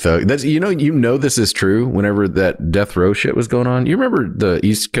than any thug. That's you know this is true. Whenever that death row shit was going on, you remember the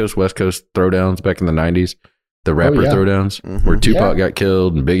East Coast West Coast throwdowns back in the 90s, the rapper throwdowns where Tupac got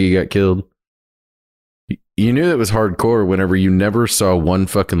killed and Biggie got killed. You knew that was hardcore whenever you never saw one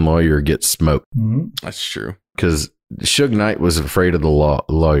fucking lawyer get smoked. Mm-hmm. That's true. Because Suge Knight was afraid of the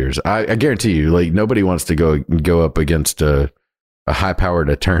lawyers. I guarantee you, like nobody wants to go up against a high-powered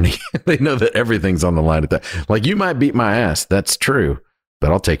attorney. They know that everything's on the line at that. Like, you might beat my ass. That's true.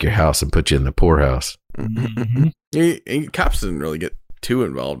 But I'll take your house and put you in the poorhouse. Mm-hmm. Cops didn't really get too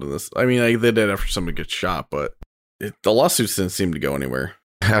involved in this. I mean, they did after somebody gets shot, but the lawsuits didn't seem to go anywhere.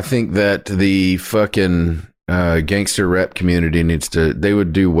 I think that the fucking gangster rap community they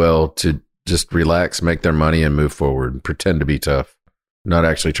would do well to just relax, make their money, and move forward. Pretend to be tough. Not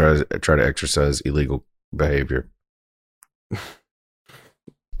actually try to exercise illegal behavior.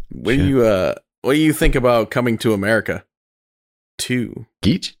 What do you think about Coming to America 2?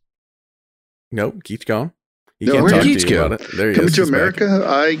 Geach? Nope, Geach gone. No, Can't where'd talk to Geach you go? about it. There he Coming is. to He's back. America,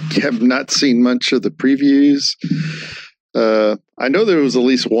 I have not seen much of the previews. I know there was at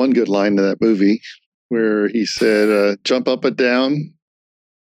least one good line in that movie where he said, jump up and down.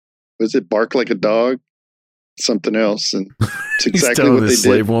 Was it bark like a dog? Something else. And it's He's exactly telling what they this did.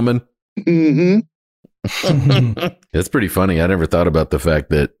 slave woman. Mm-hmm. It's pretty funny. I never thought about the fact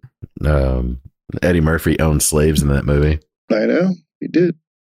that Eddie Murphy owned slaves in that movie. I know. He did.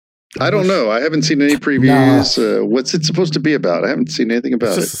 I don't know. I haven't seen any previews. What's it supposed to be about? I haven't seen anything It's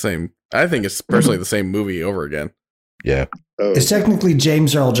about just it. the same. I think it's personally the same movie over again. Yeah. Oh. It's technically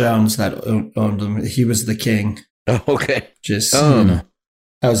James Earl Jones that owned him. He was the king. Oh, okay. Just, that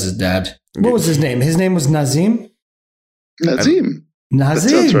was his dad. What was his name? His name was Nazim? Nazim. That Nazim.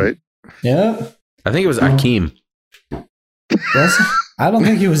 sounds right. Yeah. I think it was Akeem. I don't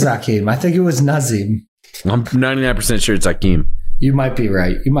think it was Akeem. I think it was Nazim. I'm 99% sure it's Akeem. You might be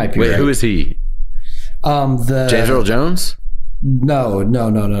right. Wait, right. who is he? The James Earl Jones? No.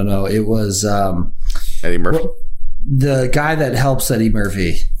 It was Eddie Murphy. the guy that helps Eddie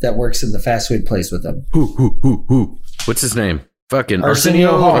Murphy that works in the fast food place with him. Who? What's his name? Fucking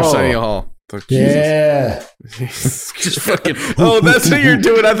Arsenio Hall. Arsenio Hall. Oh, Yeah. Just fucking. Oh, that's what you're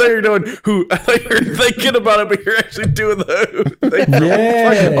doing. I thought you were doing who. I thought you were thinking about it, but you're actually doing the who.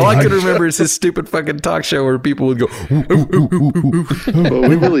 Yeah. All I could remember is his stupid fucking talk show where people would go. Well,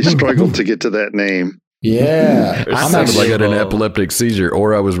 we really struggled to get to that name. Yeah. I sounded like I had an epileptic seizure,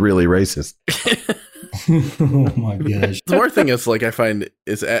 or I was really racist. Oh my gosh. The more thing is, like, I find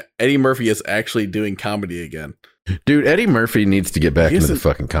is Eddie Murphy is actually doing comedy again. Dude, Eddie Murphy needs to get back into the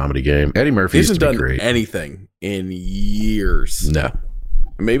fucking comedy game. Eddie Murphy He used hasn't to be done great. anything in years. No.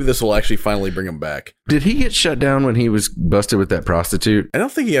 Maybe this will actually finally bring him back. Did he get shut down when he was busted with that prostitute? I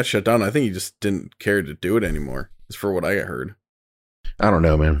don't think he got shut down. I think he just didn't care to do it anymore. Is for what I heard. I don't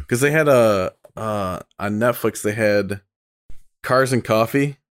know, man. Because they had on Netflix they had Cars and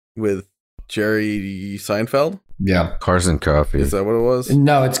Coffee with Jerry Seinfeld. Yeah. Cars and Coffee. Is that what it was?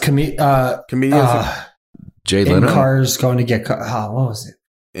 No, it's Comedians Jay in Leno? cars going to get what was it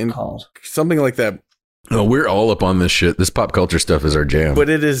in called? something like that. Oh, we're all up on this shit. This pop culture stuff is our jam. But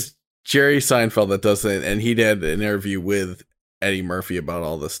it is Jerry Seinfeld that does it, and he had an interview with Eddie Murphy about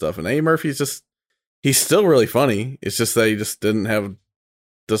all this stuff. And Eddie Murphy's he's still really funny. It's just that he just didn't want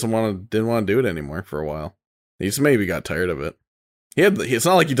to do it anymore for a while. He just maybe got tired of it. It's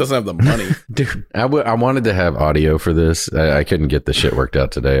not like he doesn't have the money. Dude, I wanted to have audio for this. I couldn't get the shit worked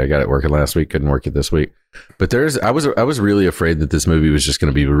out today. I got it working last week, couldn't work it this week. But I was really afraid that this movie was just going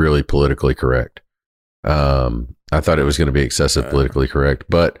to be really politically correct. I thought it was going to be excessive politically correct,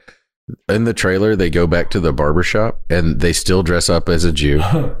 but in the trailer they go back to the barbershop and they still dress up as a Jew.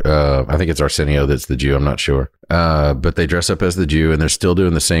 I think it's Arsenio that's the Jew, I'm not sure. But they dress up as the Jew and they're still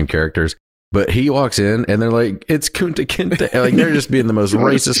doing the same characters. But he walks in and they're like, it's Kunta Kinte. Like, they're just being the most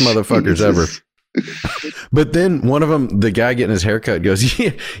racist motherfuckers ever. But then one of them, the guy getting his haircut, goes,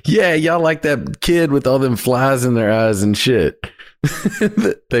 yeah, y'all like that kid with all them flies in their eyes and shit.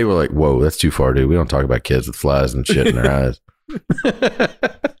 They were like, whoa, that's too far, dude. We don't talk about kids with flies and shit in their eyes.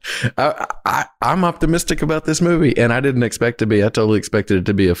 I'm optimistic about this movie, and I didn't expect to be. I totally expected it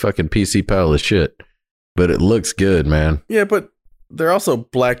to be a fucking PC pile of shit. But it looks good, man. Yeah, but they're also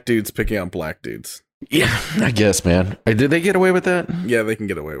black dudes picking on black dudes. Yeah, I guess, man. Did they get away with that? Yeah, they can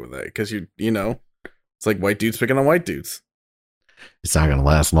get away with that because you know, it's like white dudes picking on white dudes. It's not gonna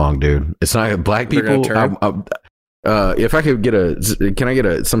last long, dude. It's not black They're people. gonna turn. If I could can I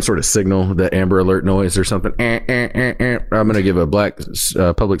get some sort of signal, that Amber Alert noise or something? I'm going to give a black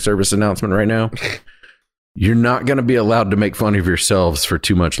public service announcement right now. You're not going to be allowed to make fun of yourselves for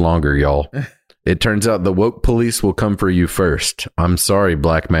too much longer, y'all. It turns out the woke police will come for you first. I'm sorry,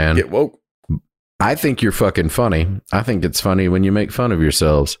 black man. Get woke. I think you're fucking funny. I think it's funny when you make fun of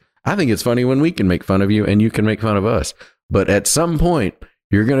yourselves. I think it's funny when we can make fun of you and you can make fun of us. But at some point,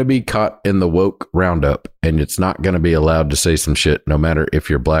 you're going to be caught in the woke roundup, and it's not going to be allowed to say some shit, no matter if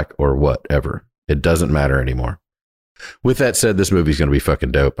you're black or whatever. It doesn't matter anymore. With that said, this movie's going to be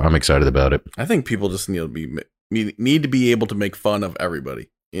fucking dope. I'm excited about it. I think people just need to be able to make fun of everybody,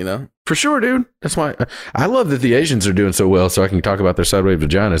 you know? For sure, dude. That's why I love that the Asians are doing so well, so I can talk about their sideways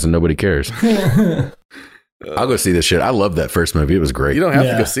vaginas and nobody cares. I'll go see this shit. I love that first movie. It was great. You don't have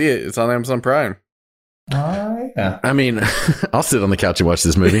to go see it. It's on Amazon Prime. Yeah. I mean, I'll sit on the couch and watch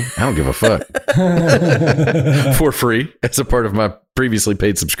this movie. I don't give a fuck. For free as a part of my previously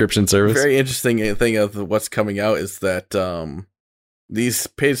paid subscription service. Very interesting thing of what's coming out is that these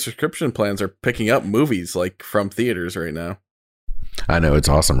paid subscription plans are picking up movies like from theaters right now. I know, it's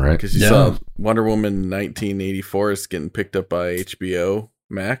awesome, right? Because you saw Wonder Woman 1984 is getting picked up by HBO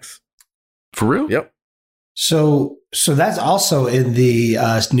Max. For real? Yep. So that's also in the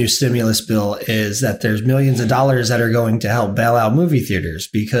new stimulus bill, is that there's millions of dollars that are going to help bail out movie theaters,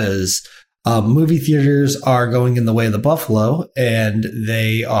 because movie theaters are going in the way of the buffalo, and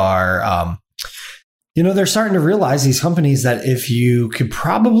they are, they're starting to realize, these companies, that if you could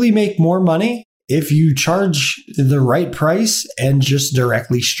probably make more money if you charge the right price and just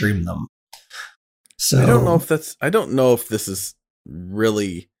directly stream them. So I don't know if this is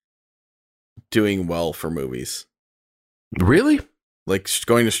really doing well for movies. Really? Like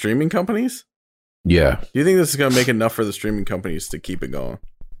going to streaming companies? Yeah. Do you think this is going to make enough for the streaming companies to keep it going?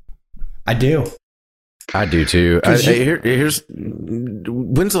 I do. I do too. Here's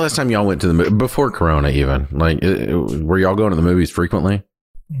when's the last time y'all went to the movie? Before Corona, even? Like, were y'all going to the movies frequently?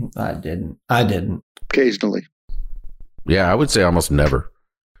 I didn't. Occasionally. Yeah, I would say almost never.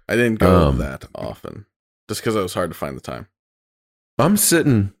 I didn't go that often, just because it was hard to find the time. I'm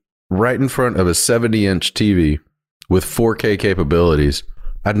sitting right in front of a 70-inch TV with 4K capabilities.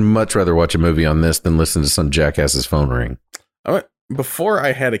 I'd much rather watch a movie on this than listen to some jackass's phone ring. Before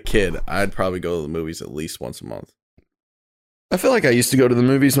I had a kid, I'd probably go to the movies at least once a month. I feel like I used to go to the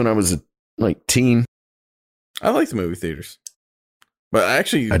movies when I was like teen. I like the movie theaters, but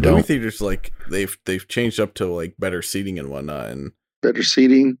actually, movie theaters, like they've changed up to like better seating and whatnot, and better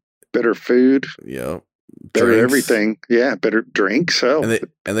seating, better food, better drinks. Everything. Yeah, better drinks. And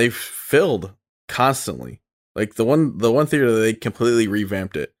they've filled constantly. Like the one theater, they completely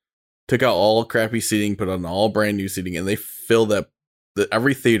revamped it, took out all crappy seating, put on all brand new seating, and they filled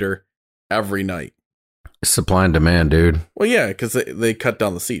every theater every night. Supply and demand, dude. Well, yeah, because they cut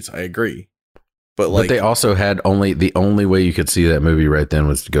down the seats. I agree, but they also had the only way you could see that movie right then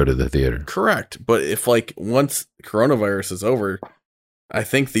was to go to the theater. Correct, but if once coronavirus is over, I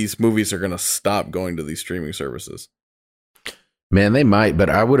think these movies are going to stop going to these streaming services. Man, they might, but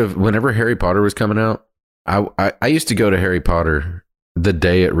I would have. Whenever Harry Potter was coming out, I used to go to Harry Potter the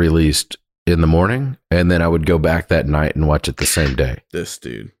day it released in the morning, and then I would go back that night and watch it the same day. This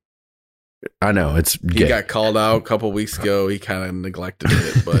dude, I know he got called out a couple weeks ago. He kind of neglected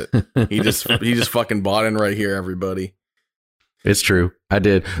it, but he just fucking bought in right here, everybody. It's true, I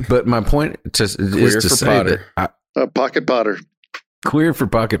did. But my point is to say Potter. That Pocket Potter. Queer for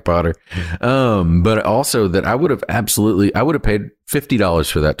Pocket Potter. But also that I would have paid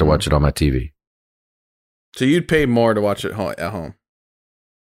 $50 for that to watch it on my TV. So you'd pay more to watch it at home?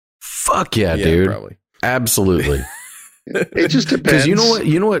 Fuck yeah, dude. Probably. Absolutely. It just depends. Because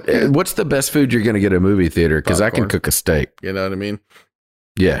you know what? Yeah. What's the best food you're going to get at a movie theater? Because I can cook a steak. You know what I mean?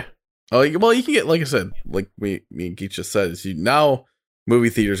 Yeah. Oh, well, you can get, like I said, like me and Geach just said, now movie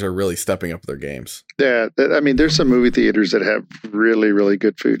theaters are really stepping up their games. Yeah. I mean, there's some movie theaters that have really, really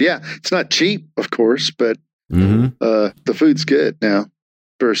good food. Yeah. It's not cheap, of course, but the food's good now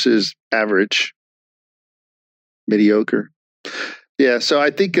versus average, mediocre. Yeah. So I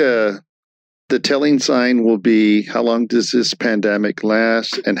think the telling sign will be, how long does this pandemic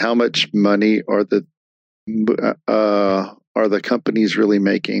last, and how much money are the companies really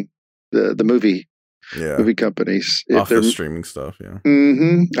making? The movie companies off the streaming stuff. Yeah.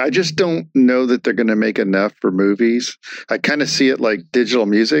 I just don't know that they're going to make enough for movies. I kind of see it like digital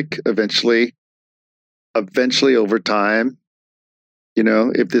music eventually over time.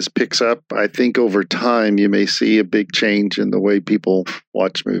 If this picks up, I think over time you may see a big change in the way people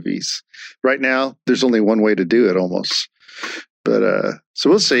watch movies. Right now, there's only one way to do it almost. So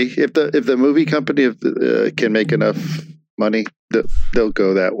we'll see if the movie company can make enough money, they'll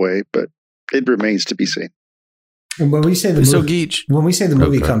go that way. But it remains to be seen. And when we say the So, movie, Geach, when we say the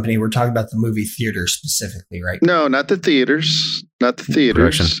movie Okay. company, we're talking about the movie theater specifically, right? No, not the theaters. Not the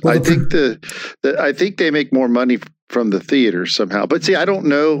theaters. Production. Well, I think I think they make more money from the theaters somehow. But see, I don't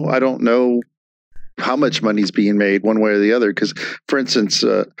know how much money's being made one way or the other. Because, for instance,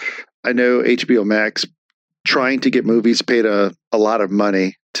 I know HBO Max trying to get movies paid a lot of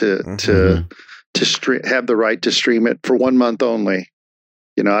money to have the right to stream it for 1 month only.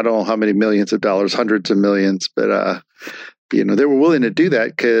 I don't know how many millions of dollars, hundreds of millions, but they were willing to do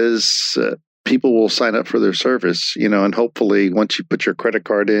that because people will sign up for their service, and hopefully once you put your credit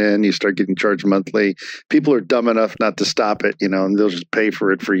card in, you start getting charged monthly. People are dumb enough not to stop it, and they'll just pay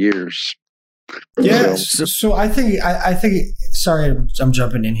for it for years. Yeah. So I think, sorry, I'm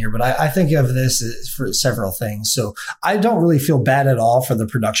jumping in here, but I think of this as for several things. So I don't really feel bad at all for the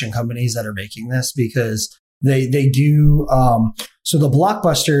production companies that are making this because they do. So the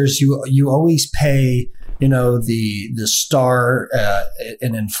blockbusters, you always pay, the star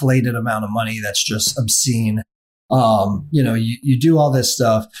an inflated amount of money that's just obscene. You do all this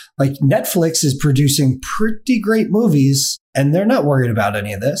stuff. Like Netflix is producing pretty great movies, and they're not worried about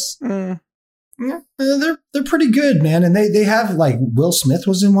any of this. Yeah, they're pretty good, man. And they have, like, Will Smith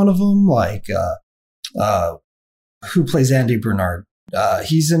was in one of them. Like, who plays Andy Bernard?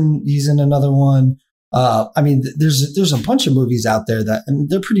 He's in another one. I mean, there's a bunch of movies out there that, and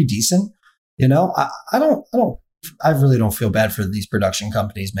they're pretty decent. I really don't feel bad for these production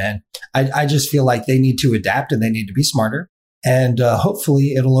companies, man. I just feel like they need to adapt and they need to be smarter. And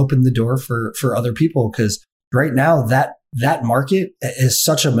hopefully it'll open the door for other people, because right now that market is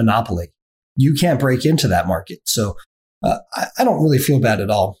such a monopoly. You can't break into that market. So I don't really feel bad at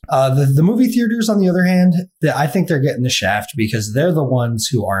all. The movie theaters, on the other hand, I think they're getting the shaft because they're the ones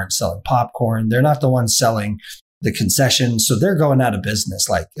who aren't selling popcorn. They're not the ones selling the concessions. So they're going out of business.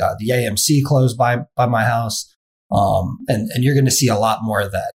 Like the AMC closed by my house. And you're going to see a lot more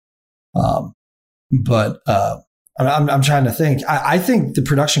of that. But I'm trying to think. I think the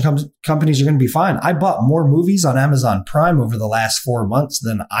production companies are going to be fine. I bought more movies on Amazon Prime over the last 4 months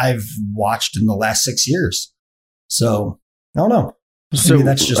than I've watched in the last 6 years. So I don't know. So maybe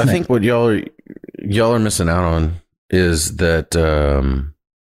that's just I me. think what y'all are missing out on is that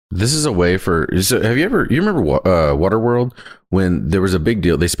this is a way for. So you remember Waterworld when there was a big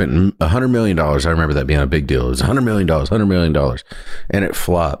deal? They spent $100 million. I remember that being a big deal. It was $100 million, and it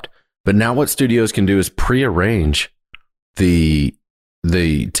flopped. But now what studios can do is prearrange the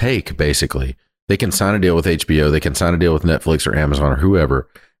take. Basically, they can sign a deal with HBO, they can sign a deal with Netflix or Amazon or whoever,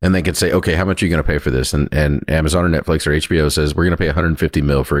 and they can say, okay, how much are you going to pay for this? And Amazon or Netflix or HBO says, we're going to pay $150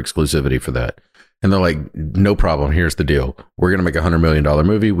 million for exclusivity for that. And they're like, no problem. Here's the deal. We're going to make a $100 million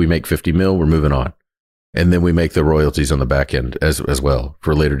movie. We make 50 mil. We're moving on. And then we make the royalties on the back end as well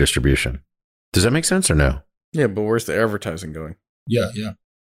for later distribution. Does that make sense or no? Yeah, but where's the advertising going? Yeah.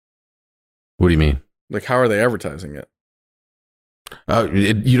 What do you mean? Like, how are they advertising it?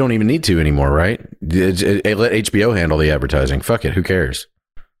 You don't even need to anymore, right? Let HBO handle the advertising. Fuck it. Who cares?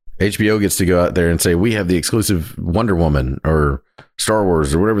 HBO gets to go out there and say, we have the exclusive Wonder Woman or Star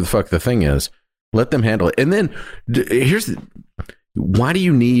Wars or whatever the fuck the thing is. Let them handle it. And then why do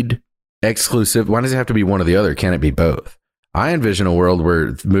you need exclusive? Why does it have to be one or the other? Can it be both? I envision a world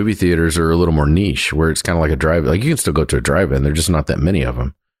where movie theaters are a little more niche, where it's kind of like a drive. Like, you can still go to a drive-in. There's just not that many of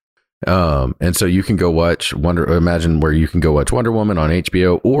them. And so you can go watch imagine where you can go watch Wonder Woman on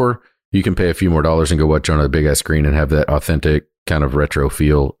HBO, or you can pay a few more dollars and go watch on a big ass screen and have that authentic kind of retro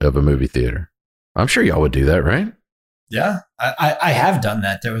feel of a movie theater. I'm sure y'all would do that, right? Yeah. I have done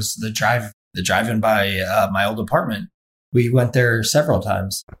that. There was the drive-in by my old apartment. We went there several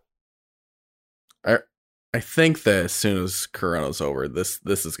times. I think that as soon as Corona's over, this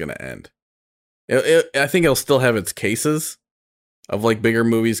is going to end. I think it'll still have its cases of like bigger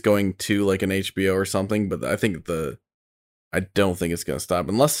movies going to like an HBO or something, but I don't think it's going to stop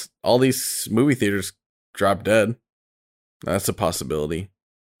unless all these movie theaters drop dead. That's a possibility.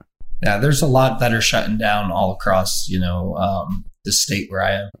 Yeah, there's a lot that are shutting down all across, the state where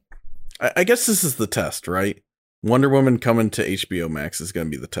I am. I guess this is the test, right? Wonder Woman coming to HBO Max is going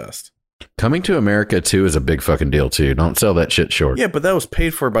to be the test. Coming to America too is a big fucking deal too. Don't sell that shit short. Yeah, but that was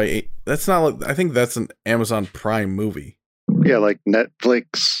paid for by. That's not like. I think that's an Amazon Prime movie. Yeah, like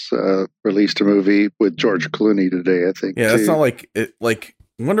Netflix released a movie with George Clooney today, I think. Yeah, that's not like it. Like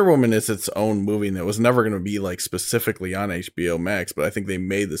Wonder Woman is its own movie, and it was never going to be like specifically on HBO Max. But I think they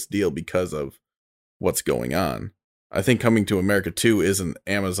made this deal because of what's going on. I think Coming to America 2 is an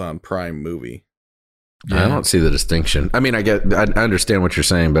Amazon Prime movie. I don't see the distinction. I mean, I understand what you're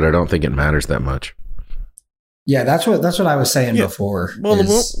saying, but I don't think it matters that much. Yeah, that's what I was saying before. Well,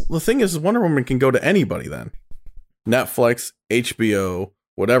 the thing is, Wonder Woman can go to anybody then. Netflix, HBO,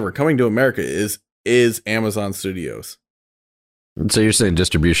 whatever. Coming to America is Amazon Studios. So you're saying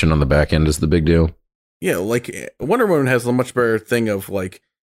distribution on the back end is the big deal? Yeah, like Wonder Woman has a much better thing of like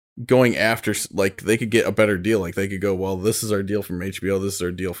going after, like they could get a better deal. Like they could go, well, this is our deal from HBO, this is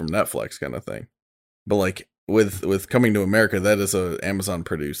our deal from Netflix, kind of thing. But like with Coming to America, that is a Amazon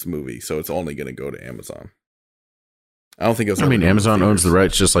produced movie, so it's only going to go to Amazon. I don't think it was. I mean, Amazon owns the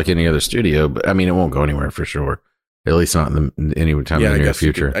rights just like any other studio, but I mean, it won't go anywhere for sure. At least not in any time in the near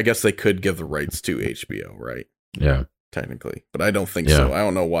future. I guess they could give the rights to HBO, right? Yeah, technically, but I don't think so. I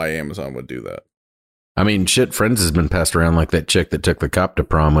don't know why Amazon would do that. I mean, shit, Friends has been passed around like that chick that took the cop to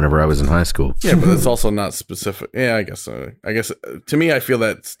prom whenever I was in high school. Yeah, but it's also not specific. Yeah, I guess so. I guess to me, I feel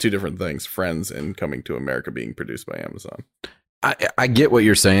that's two different things: Friends and Coming to America being produced by Amazon. I get what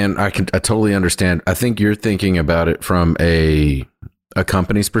you're saying. I totally understand. I think you're thinking about it from a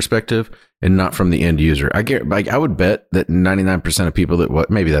company's perspective and not from the end user. I would bet that 99% of people that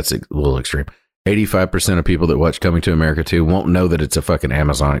maybe that's a little extreme. 85% of people that watch Coming to America 2 won't know that it's a fucking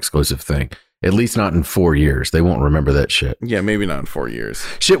Amazon exclusive thing. At least not in 4 years. They won't remember that shit. Yeah, maybe not in 4 years.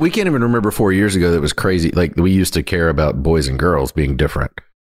 Shit, we can't even remember 4 years ago that was crazy. Like, we used to care about boys and girls being different.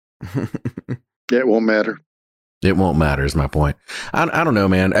 Yeah, it won't matter. It won't matter is my point. I don't know,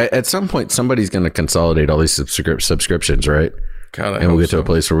 man. At some point, somebody's going to consolidate all these subscriptions, right? God, and we'll get to a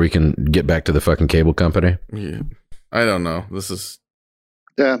place where we can get back to the fucking cable company. Yeah. I don't know. This is...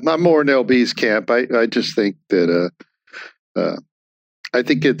 Yeah, I'm more in LB's camp. I just think that... I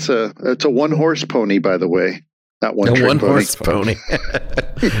think it's a one-horse pony, by the way. Not one-trick pony. One-horse pony.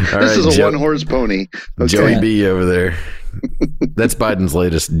 This is a one-horse pony. Okay. Joey B over there. That's Biden's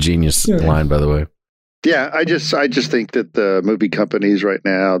latest genius line, by the way. Yeah, I just think that the movie companies right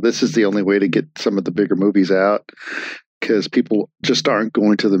now, this is the only way to get some of the bigger movies out because people just aren't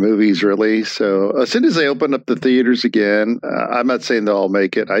going to the movies really. So as soon as they open up the theaters again, I'm not saying they'll all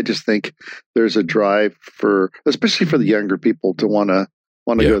make it. I just think there's a drive especially for the younger people to want to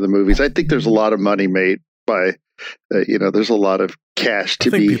go to the movies. I think there's a lot of money made by, there's a lot of cash to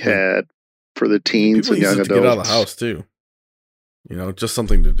be had for the teens and young adults. Get out of the house too. Just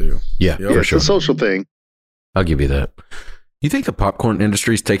something to do. Yeah, for sure. It's a social thing. I'll give you that. You think the popcorn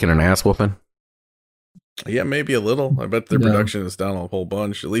industry's taking an ass whooping? Yeah, maybe a little. I bet their production is down a whole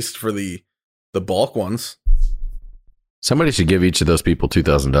bunch, at least for the bulk ones. Somebody should give each of those people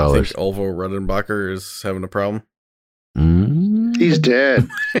 $2,000. I think Ulvo Redenbacher is having a problem. He's dead.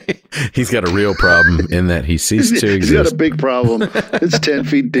 He's got a real problem in that he ceased to exist. He's got a big problem. It's 10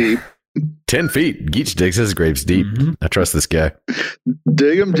 feet deep. 10 feet. Geach digs his graves deep. Mm-hmm. I trust this guy.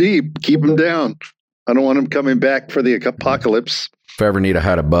 Dig him deep. Keep him down. I don't want him coming back for the apocalypse. If I ever need a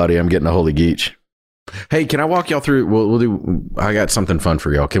hide body, I'm getting a hold of Geach. Hey, can I walk y'all through? We'll do. I got something fun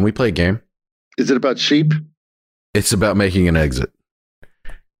for y'all. Can we play a game? Is it about sheep? It's about making an exit.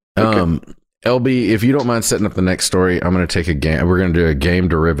 Okay. LB, if you don't mind setting up the next story, I'm going to take a game. We're going to do a game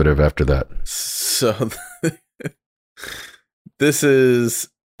derivative after that. So this is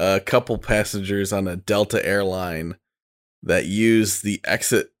a couple passengers on a Delta airline that use the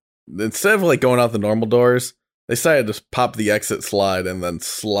exit. Instead of like going out the normal doors, they decided to pop the exit slide and then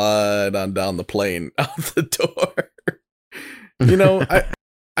slide on down the plane out the door.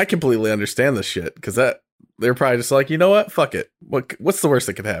 I completely understand this shit because they're probably just like, you know what? Fuck it. What's the worst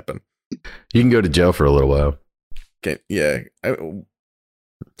that could happen? You can go to jail for a little while. Okay, yeah.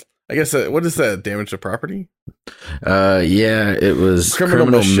 I guess what is that? Damage to property? Yeah, it was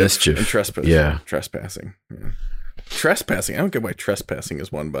criminal mischief and trespassing. Yeah, trespassing. Yeah. Trespassing. I don't get why trespassing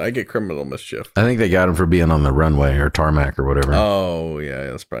is one, but I get criminal mischief. I think they got him for being on the runway or tarmac or whatever. Oh, yeah,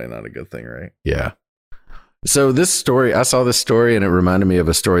 that's probably not a good thing, right? Yeah. So this story, I saw this story and it reminded me of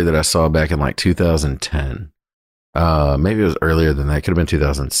a story that I saw back in like 2010. Maybe it was earlier than that. It could have been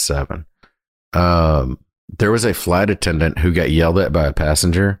 2007. There was a flight attendant who got yelled at by a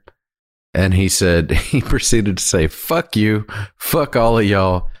passenger, and he proceeded to say, "Fuck you, fuck all of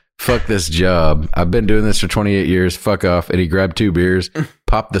y'all, fuck this job. I've been doing this for 28 years. Fuck off." And he grabbed 2 beers,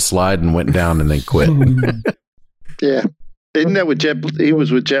 popped the slide, and went down, and then quit. Yeah, isn't that with JetBlue? He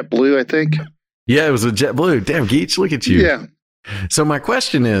was with JetBlue, I think. Yeah, it was with JetBlue. Damn, Geach, look at you. Yeah. So my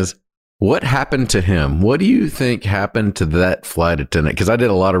question is, what happened to him? What do you think happened to that flight attendant? Because I did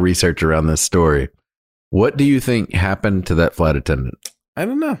a lot of research around this story. What do you think happened to that flight attendant? I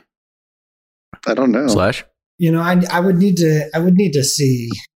don't know. Slash? I would need to see.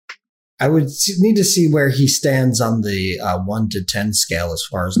 I would need to see where he stands on the 1 to 10 scale as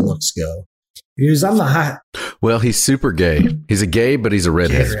far as looks go. He was on the hot. Well, he's super gay. He's a gay, but he's a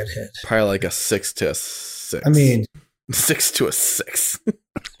redhead. Redhead. Probably like a 6 to a 6. I mean, 6 to a 6.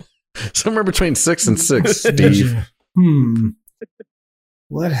 Somewhere between 6 and 6, Steve.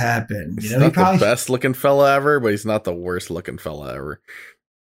 What happened? He's not the best looking fella ever, but he's not the worst looking fella ever.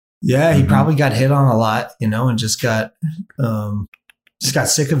 Yeah, he probably got hit on a lot, and just got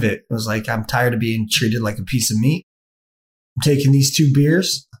sick of it. It was like, I'm tired of being treated like a piece of meat. I'm taking these 2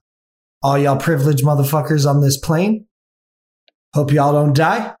 beers. All y'all privileged motherfuckers on this plane. Hope y'all don't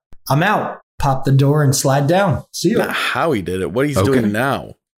die. I'm out. Pop the door and slide down. See you. Not how he did it. What he's doing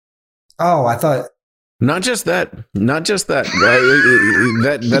now. Oh, I thought. Not just that. That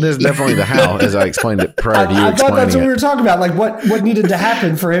is definitely the how, as I explained it prior to you I thought that's what we it. were talking about. Like what needed to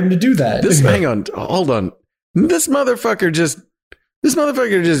happen for him to do that? Hang on, hold on. This motherfucker just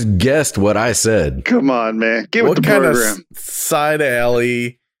guessed what I said. Come on, man. Get with What the kind program. of side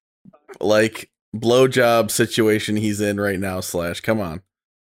alley, like blowjob situation he's in right now? / Come on.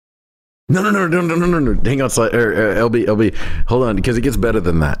 No. Hang on, LB. Hold on, because it gets better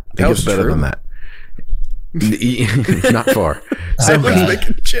than that. It gets better than that. Not far. So I was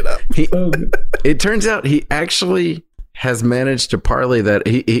making shit up. It turns out he actually has managed to parlay that.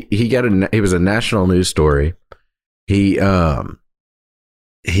 He was a national news story. He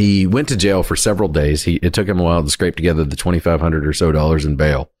went to jail for several days. It took him a while to scrape together the $2,500 or so in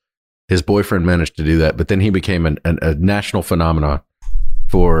bail. His boyfriend managed to do that, but then he became a national phenomenon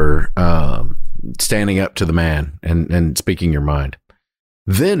for standing up to the man and speaking your mind.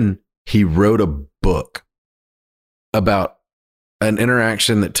 Then he wrote a book about an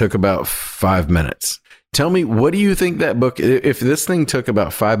interaction that took about 5 minutes. Tell me, what do you think that book, if this thing took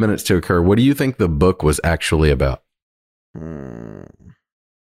about 5 minutes to occur, what do you think the book was actually about?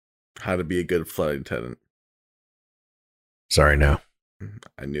 How to be a good flight attendant. Sorry, no.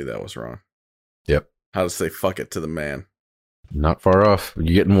 I knew that was wrong. Yep. How to say fuck it to the man. Not far off. You're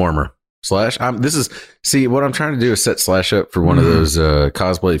getting warmer. What I'm trying to do is set Slash up for one of those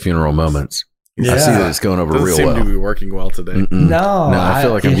cosplay funeral moments. Yeah. I see that it's going over Doesn't real seem well. to be working well today. No, I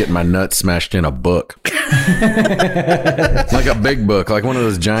feel like I'm getting my nuts smashed in a book. Like a big book, like one of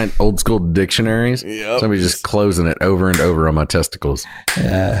those giant old school dictionaries. Yep. Somebody just closing it over and over on my testicles.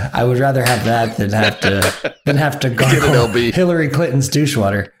 Yeah, I would rather have that than have to gargle LB. Hillary Clinton's douche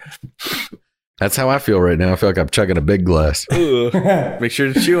water. That's how I feel right now. I feel like I'm chugging a big glass. Make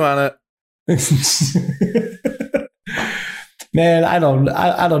sure to chew on it. Man, I don't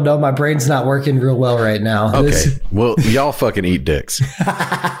know. My brain's not working real well right now. Okay. Well, y'all fucking eat dicks.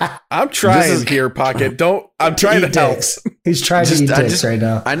 I'm trying here, Pocket. I'm trying to help. He's trying to eat dicks right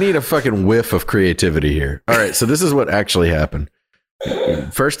now. I need a fucking whiff of creativity here. All right. So this is what actually happened.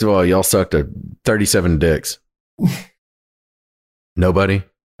 First of all, y'all sucked a 37 dicks. Nobody?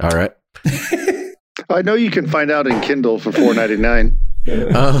 All right. I know you can find out in Kindle for $4.99.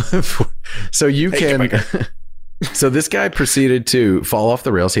 So you can. So this guy proceeded to fall off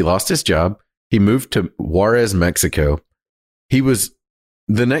the rails. He lost his job. He moved to Juarez, Mexico.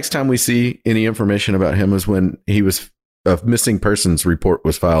 The next time we see any information about him was when a missing persons report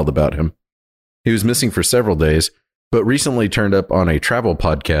was filed about him. He was missing for several days, but recently turned up on a travel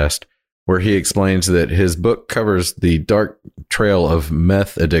podcast where he explains that his book covers the dark trail of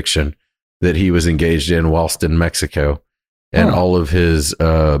meth addiction that he was engaged in whilst in Mexico and all of his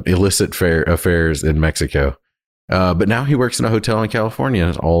illicit affairs in Mexico. But now he works in a hotel in California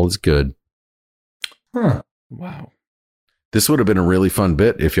and all is good. Huh. Wow. This would have been a really fun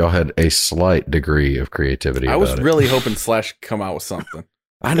bit if y'all had a slight degree of creativity. I was about it. really hoping Slash could come out with something.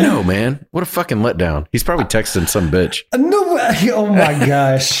 I know, man. What a fucking letdown. He's probably texting some bitch. No, oh my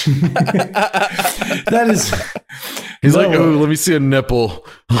gosh. That is. He's like, oh, let me see a nipple.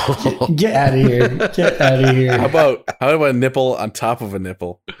 Get out of here. Get out of here. How about a nipple on top of a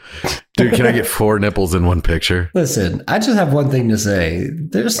nipple? Dude, can I get 4 nipples in one picture? Listen, I just have one thing to say.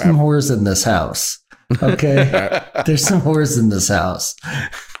 There's some whores in this house. Okay? There's some whores in this house.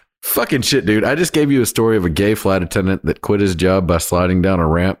 Fucking shit, dude. I just gave you a story of a gay flight attendant that quit his job by sliding down a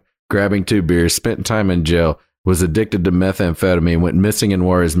ramp, grabbing 2 beers, spent time in jail, was addicted to methamphetamine, went missing in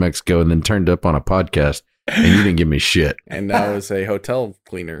Juarez, Mexico, and then turned up on a podcast. And you didn't give me shit. And now is a hotel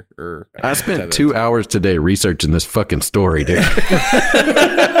cleaner. I spent 2 hours today researching this fucking story, dude.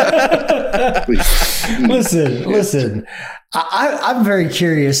 Listen. I'm very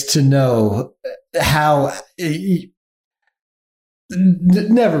curious to know how.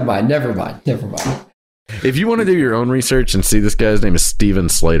 Never mind. If you want to do your own research and see, this guy's name is Steven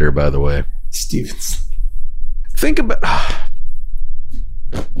Slater, by the way. Stevens. Think about. I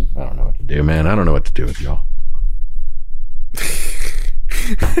don't know what to do, man. I don't know what to do with y'all.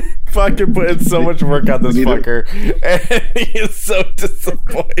 fucking put in so much work on this fucker, and he is so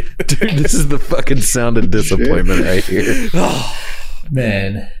disappointed. Dude, this is the fucking sound of disappointment right here. Oh,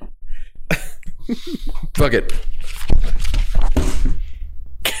 man. Fuck it.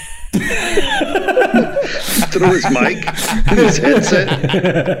 Through his mic, his headset.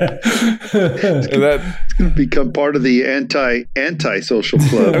 And that It's going to become part of the anti-social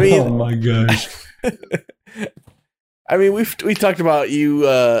club. I mean, Oh my gosh. I mean, we talked about you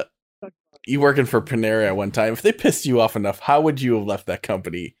working for Panera at one time. If they pissed you off enough, how would you have left that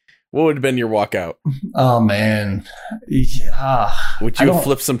company? What would have been your walkout? Oh man. Yeah. Would you have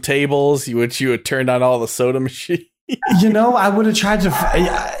flipped some tables? Would you have turned on all the soda machines? I would have tried to.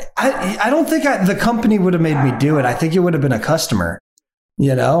 I don't think the company would have made me do it. I think it would have been a customer.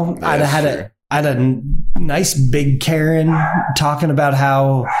 Yeah, I'd have had a nice big Karen talking about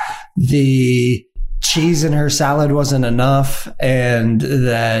how the cheese in her salad wasn't enough, and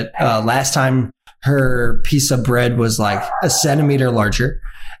that last time her piece of bread was like a centimeter larger,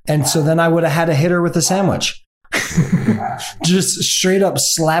 and so then I would have had to hit her with a sandwich. Just straight up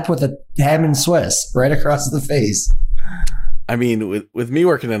slap with a ham and Swiss right across the face. I mean, with me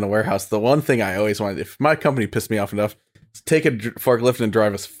working in a warehouse, the one thing I always wanted, if my company pissed me off enough, is take a forklift and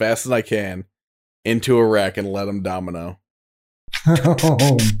drive as fast as I can into a wreck and let them domino.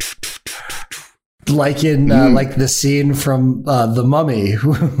 Like in like the scene from The Mummy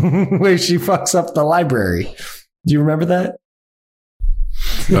where she fucks up the library. Do you remember that?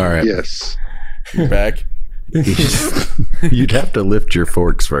 All right. Yes. You're back. You'd have to lift your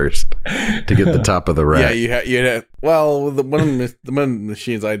forks first to get the top of the rack. Yeah, you'd have. Well, one of the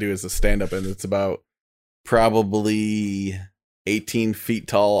machines I do is a stand up, and it's about probably 18 feet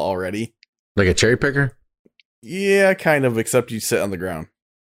tall already. Like a cherry picker? Yeah, kind of, except you sit on the ground.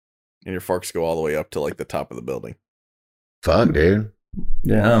 And your forks go all the way up to like the top of the building. Fuck, dude.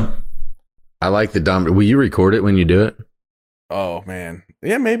 Yeah. I like the dom. Will you record it when you do it? Oh, man.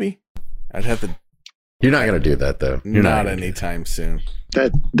 Yeah, maybe. I'd have to. You're not going to do that, though. You're not anytime soon.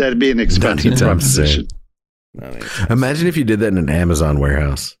 That'd be an expensive proposition. Imagine if you did that in an Amazon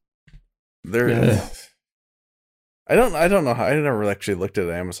warehouse. I don't know how. I never actually looked at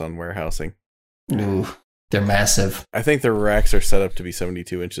Amazon warehousing. Ooh, they're massive. I think the racks are set up to be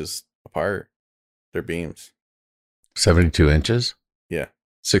 72 inches apart. They're beams. 72 inches? Yeah.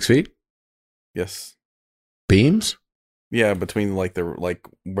 6 feet? Yes. Beams? Yeah, between like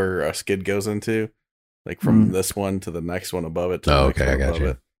where a skid goes into, like from this one to the next one above it. To the next okay, one I got above you.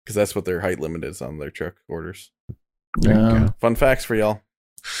 it. Because that's what their height limit is on their truck orders. There you go. Fun facts for y'all.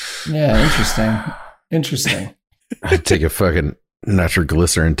 Yeah, interesting. I'd take a fucking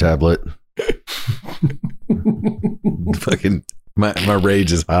nitroglycerin tablet. Fucking my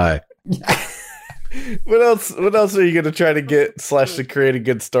rage is high. What else are you gonna try to get / to create a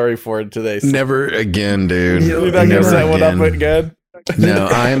good story for today? Never again, dude. You're not gonna set one up again? No,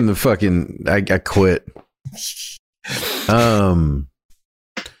 I am the fucking I quit.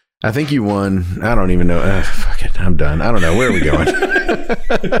 I think you won. I don't even know. Fuck it. I'm done. I don't know. Where are we going?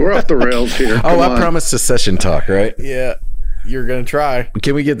 We're off the rails here. Come on. Promised Secession talk, right? Yeah. You're going to try.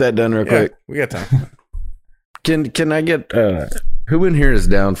 Can we get that done real quick? We got time. Can I get who in here is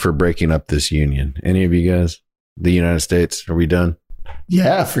down for breaking up this union? Any of you guys? The United States? Are we done?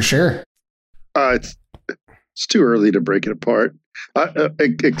 Yeah, for sure. It's too early to break it apart,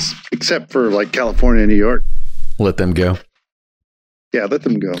 except for like California and New York. Let them go. Yeah, let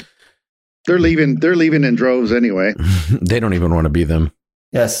them go. They're leaving in droves anyway. They don't even want to be them.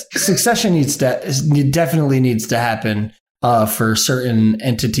 Yes, succession definitely needs to happen for certain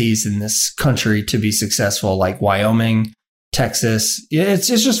entities in this country to be successful, like Wyoming, Texas. It's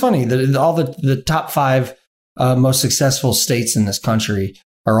just funny that all the top 5 most successful states in this country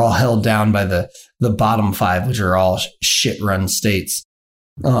are all held down by the bottom 5, which are all shit-run states.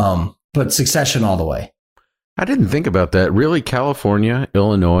 But succession all the way. I didn't think about that. Really, California,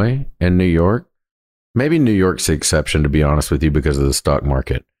 Illinois, and New York. Maybe New York's the exception, to be honest with you, because of the stock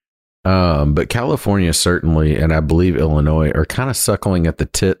market. But California certainly, and I believe Illinois, are kind of suckling at the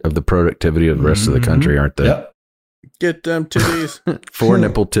tit of the productivity of the rest of the country, aren't they? Yep. Get them titties. 4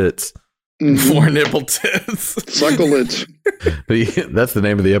 nipple tits. 4 nipple tits. Suckle it. That's the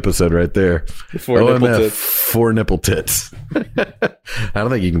name of the episode right there. 4 nipple tits. 4 nipple tits. I don't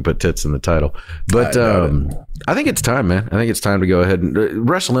think you can put tits in the title, but I think it's time, man. I think it's time to go ahead and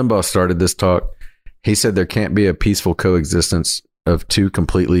Rush Limbaugh started this talk. He said there can't be a peaceful coexistence of 2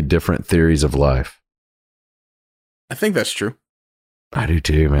 completely different theories of life. I think that's true. I do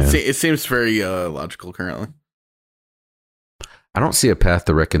too, man. It seems very logical currently. I don't see a path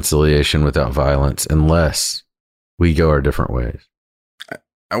to reconciliation without violence unless we go our different ways.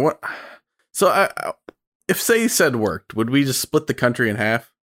 I want. So if say said worked, would we just split the country in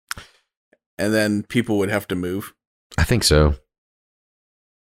half, and then people would have to move? I think so.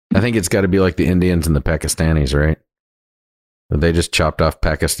 I think it's got to be like the Indians and the Pakistanis, right? They just chopped off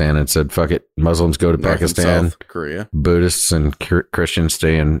Pakistan and said, "Fuck it, Muslims go to North Pakistan, and South Korea, Buddhists and Christians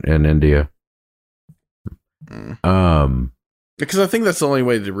stay in India." Because I think that's the only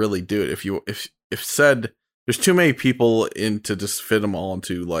way to really do it. If said there's too many people in to just fit them all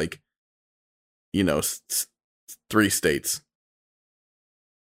into like, 3 states.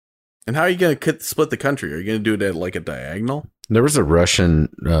 And how are you going to split the country? Are you going to do it at like a diagonal? There was a Russian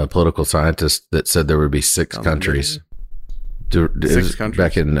political scientist that said there would be 6 countries. 6 countries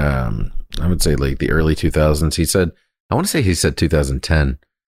back in I would say like the early 2000s. He said 2010.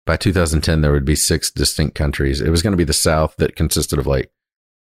 By 2010 there would be 6 distinct countries. It was going to be the South that consisted of like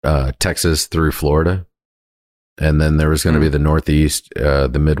Texas through Florida, and then there was going to be the Northeast,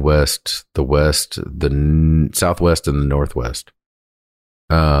 the Midwest, the West, the Southwest, and the Northwest.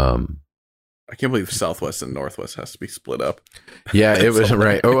 I can't believe Southwest and Northwest has to be split up. Yeah, it was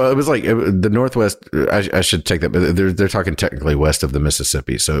right. Oh, well, it was like the Northwest. I should take that, but they're talking technically west of the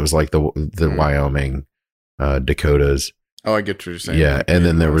Mississippi, so it was like the Wyoming, Dakotas. Oh, I get what you're saying. Yeah, and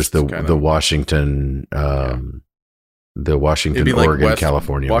then there was the Washington, the Washington, Oregon,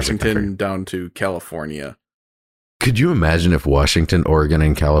 California, Washington down to California. Could you imagine if Washington, Oregon,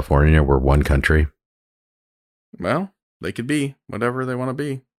 and California were one country? Well, they could be whatever they want to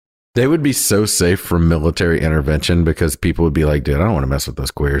be. They would be so safe from military intervention because people would be like, dude, I don't want to mess with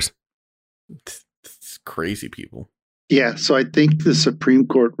those queers. It's crazy people. Yeah, so I think the Supreme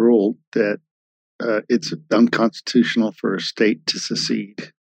Court ruled that it's unconstitutional for a state to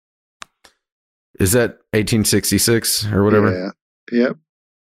secede. Is that 1866 or whatever? Yeah. Yep.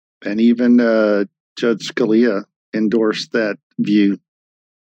 And even Judge Scalia endorsed that view.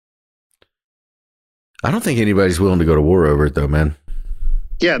 I don't think anybody's willing to go to war over it, though, man.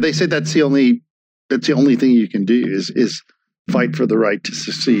 Yeah, they say that's the only thing you can do is fight for the right to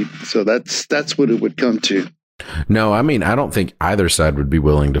secede. So that's what it would come to. No, I mean, I don't think either side would be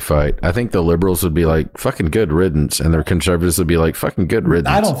willing to fight. I think the liberals would be like, fucking good riddance, and their conservatives would be like, fucking good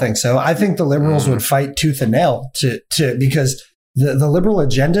riddance. I don't think so. I think the liberals would fight tooth and nail to because the liberal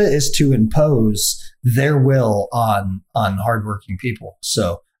agenda is to impose their will on hardworking people.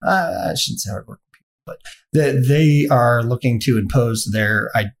 So I shouldn't say hardworking people, but they are looking to impose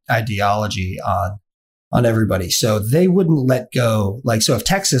their ideology on everybody. So they wouldn't let go. Like, so if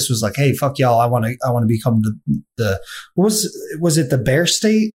Texas was like, hey, fuck y'all, I want to become the was it the Bear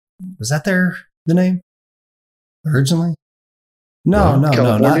State? Was that the name originally? No,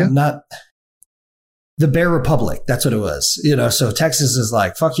 not the Bear Republic. That's what it was. So Texas is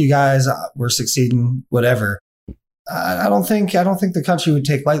like, fuck you guys, we're succeeding, whatever. I don't think the country would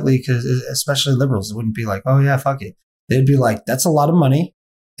take lightly, because especially liberals, it wouldn't be like, oh yeah, fuck it. They'd be like, that's a lot of money,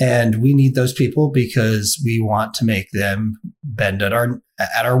 and we need those people because we want to make them bend at our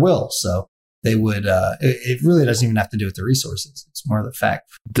will. So they would. It really doesn't even have to do with the resources. It's more the fact.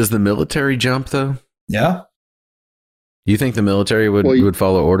 Does the military jump though? Yeah. You think the military would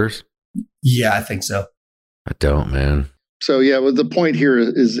follow orders? Yeah, I think so. I don't, man. So yeah, well, the point here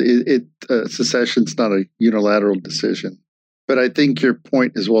is secession's not a unilateral decision, but I think your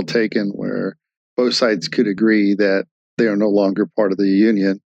point is well taken, where both sides could agree that they are no longer part of the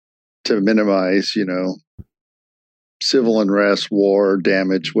union, to minimize, civil unrest, war,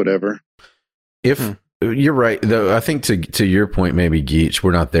 damage, whatever. If you're right, though, I think to your point, maybe Geach,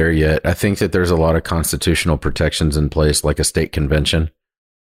 we're not there yet. I think that there's a lot of constitutional protections in place, like a state convention,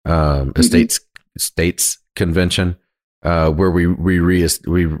 a states convention. Where we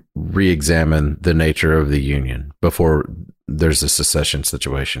re-examine the nature of the union before there's a secession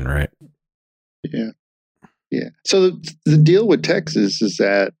situation, right? Yeah. So the deal with Texas is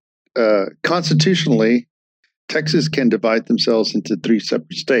that constitutionally, Texas can divide themselves into 3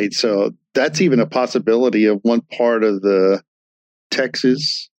 separate states. So that's even a possibility of one part of the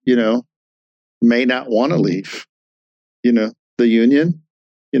Texas, may not want to leave, the union,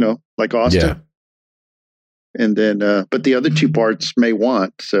 like Austin. Yeah. And then, but the other 2 parts may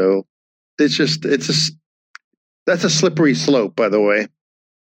want. So that's a slippery slope, by the way.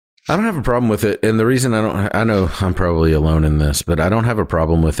 I don't have a problem with it. And the reason I know I'm probably alone in this, but I don't have a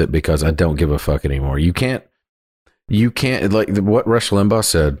problem with it because I don't give a fuck anymore. You can't, like what Rush Limbaugh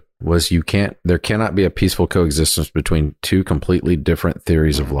said was there cannot be a peaceful coexistence between 2 completely different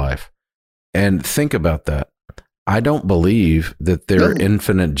theories of life. And think about that. I don't believe that there are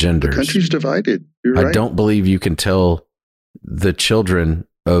infinite genders. The country's divided. You're right. I don't believe you can tell the children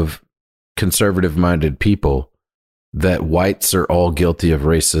of conservative-minded people that whites are all guilty of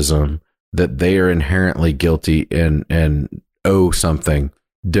racism, that they are inherently guilty and owe something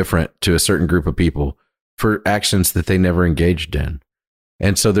different to a certain group of people for actions that they never engaged in.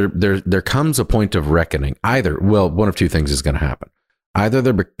 And so there comes a point of reckoning. One of two things is going to happen. Either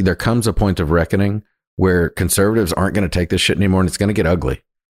there comes a point of reckoning where conservatives aren't going to take this shit anymore and it's going to get ugly,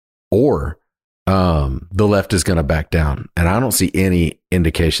 or the left is going to back down. And I don't see any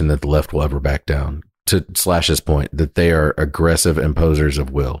indication that the left will ever back down, to Slash's point, that they are aggressive imposers of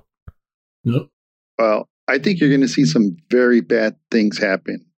will. Yep. Well, I think you're going to see some very bad things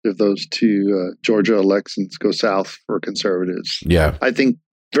happen if those two Georgia elections go south for conservatives. Yeah. I think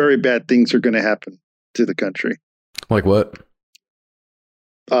very bad things are going to happen to the country. Like what?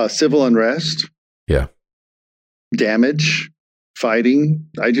 Civil unrest. Yeah. Damage, fighting.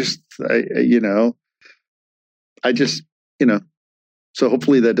 So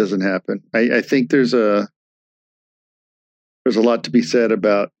hopefully that doesn't happen. I think there's a lot to be said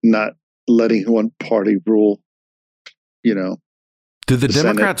about not letting one party rule, Do the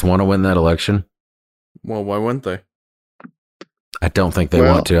Democrats want to win that election? Well, why wouldn't they? I don't think they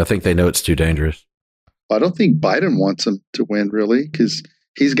want to. I think they know it's too dangerous. I don't think Biden wants them to win, really, because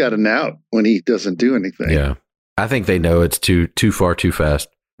he's got an out when he doesn't do anything. Yeah. I think they know it's too far, too fast.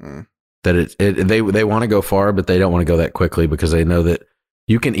 That they want to go far, but they don't want to go that quickly because they know that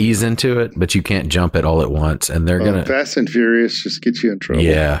you can ease into it, but you can't jump it all at once. And they're going to... Fast and Furious just gets you in trouble.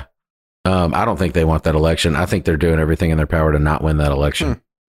 Yeah. I don't think they want that election. I think they're doing everything in their power to not win that election.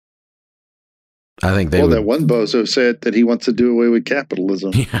 I think they that one bozo said that he wants to do away with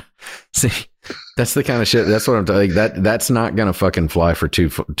capitalism. Yeah. See, that's the kind of shit. That's what I'm telling you. That's not going to fucking fly for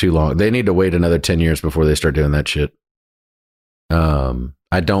too long. They need to wait another 10 years before they start doing that shit.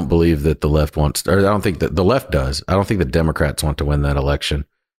 I don't believe that the left wants, or I don't think that the left does. I don't think the Democrats want to win that election.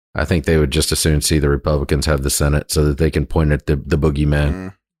 I think they would just as soon see the Republicans have the Senate so that they can point at the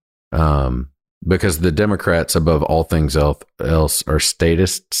boogeyman. Because the Democrats, above all things else, are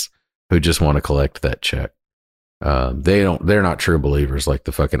statists who just want to collect that check. They're not true believers like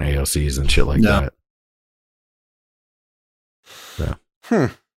the fucking AOCs and shit like that. So.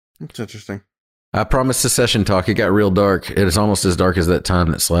 That's interesting. I promised Secession talk. It got real dark. It is almost as dark as that time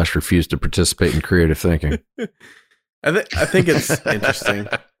that Slash refused to participate in creative thinking. I think it's interesting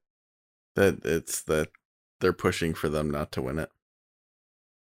that they're pushing for them not to win it.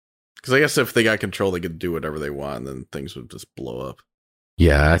 Because I guess if they got control, they could do whatever they want, and then things would just blow up.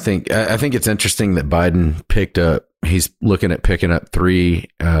 Yeah, I think it's interesting that Biden he's looking at picking up 3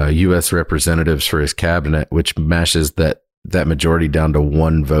 U.S. representatives for his cabinet, which mashes that majority down to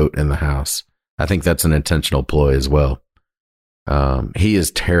 1 vote in the House. I think that's an intentional ploy as well. He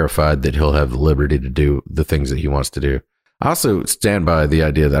is terrified that he'll have the liberty to do the things that he wants to do. I also stand by the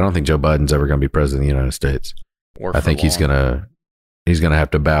idea that I don't think Joe Biden's ever going to be president of the United States. I think he's going to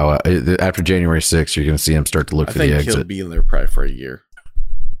have to bow out. After January 6th, you're going to see him start to look for the exit. I think he'll be in there probably for a year.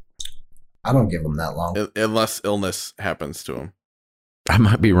 I don't give him that long. Unless illness happens to him. I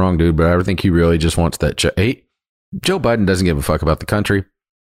might be wrong, dude, but I think he really just wants that check. Hey, Joe Biden doesn't give a fuck about the country.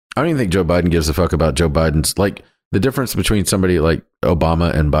 I don't even think Joe Biden gives a fuck about Joe Biden's. Like, the difference between somebody like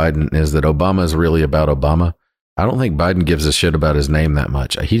Obama and Biden is that Obama is really about Obama. I don't think Biden gives a shit about his name that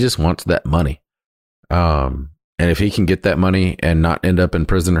much. He just wants that money. And if he can get that money and not end up in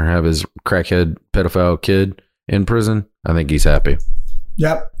prison or have his crackhead pedophile kid in prison, I think he's happy.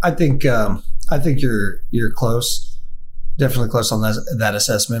 Yep, I think you're close, definitely close on that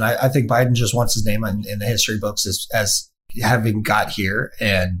assessment. I think Biden just wants his name in the history books as having got here,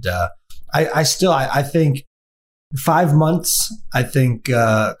 and I think 5 months. I think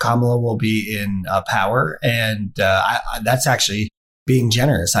Kamala will be in power, and that's actually being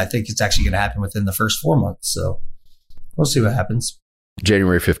generous. I think it's actually going to happen within the first 4 months. So we'll see what happens.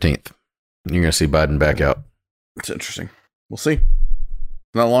 January 15th, you're going to see Biden back out. It's interesting. We'll see.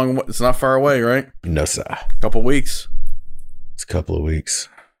 Not long. It's not far away, right? No, sir. Couple weeks. It's a couple of weeks.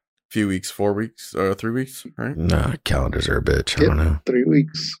 Few weeks, 4 weeks, 3 weeks, right? Nah, calendars are a bitch. I don't know. 3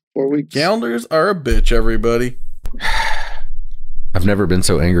 weeks, 4 weeks. Calendars are a bitch, everybody. I've never been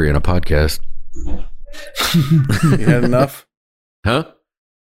so angry in a podcast. You had enough? Huh?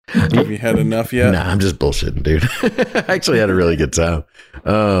 Have you had enough yet? Nah, I'm just bullshitting, dude. I actually had a really good time.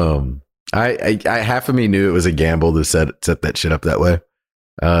 I half of me knew it was a gamble to set that shit up that way.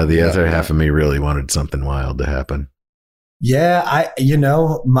 The other half of me really wanted something wild to happen. Yeah,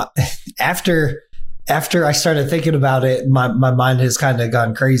 after I started thinking about it, my mind has kind of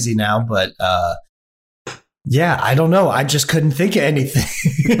gone crazy now. But yeah, I don't know. I just couldn't think of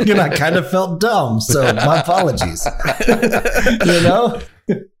anything, and I kind of felt dumb. So my apologies.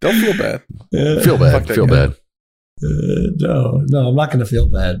 Don't feel bad. Feel bad. No, I'm not going to feel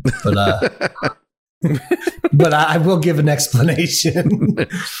bad, but but I will give an explanation.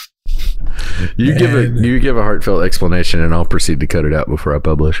 You give a heartfelt explanation, and I'll proceed to cut it out before I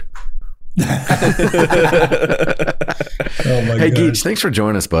publish. Oh my Hey, God. Geach, thanks for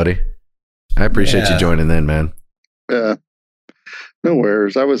joining us, buddy. I appreciate you joining in, man. No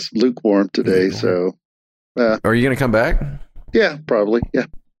worries. I was lukewarm today, so. Are you going to come back? Yeah, probably. Yeah.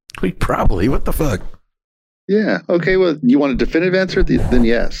 Probably. What the fuck? Yeah. Okay. Well, you want a definitive answer? Then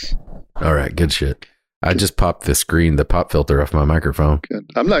yes. All right. Good shit. I just popped the pop filter off my microphone. Good.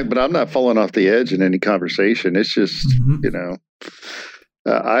 I'm not falling off the edge in any conversation. It's just,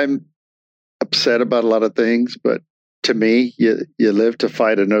 I'm upset about a lot of things, but to me, you live to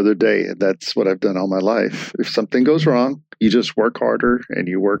fight another day. And that's what I've done all my life. If something goes wrong, you just work harder and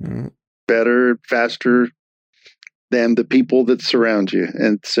you work better, faster than the people that surround you.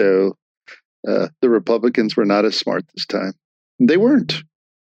 And so the Republicans were not as smart this time. They weren't.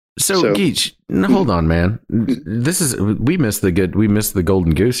 So Geach, hold on, man. We missed the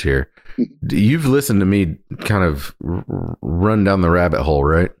golden goose here. You've listened to me kind of run down the rabbit hole,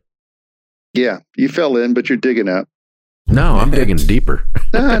 right? Yeah, you fell in, but you're digging out. No, I'm digging deeper.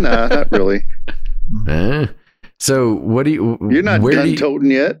 No, not really. So what do you? You're not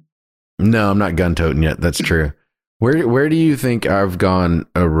gun-toting yet. No, I'm not gun-toting yet. That's true. Where do you think I've gone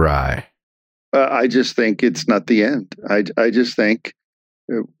awry? I just think it's not the end. I just think,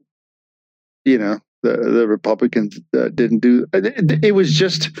 the Republicans didn't do. It was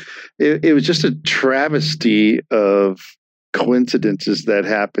just a travesty of coincidences that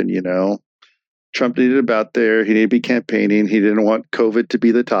happened. Trump needed about there. He needed to be campaigning. He didn't want COVID to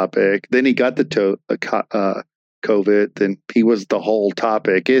be the topic. Then he got the COVID. Then he was the whole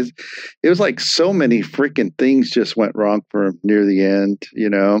topic. It was like so many freaking things just went wrong for him near the end. You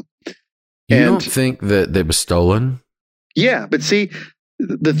don't think that they was stolen? Yeah, but see,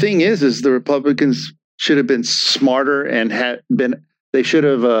 the thing is the Republicans should have been smarter and they should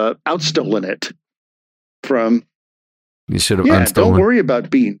have outstolen it from. You should have unstolen. Don't worry about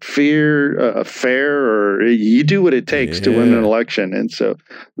being fair, or you do what it takes to win an election. And so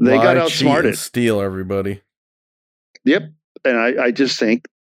they got outsmarted. Steal everybody. Yep. And I just think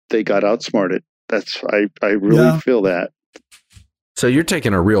they got outsmarted. I really feel that. So you're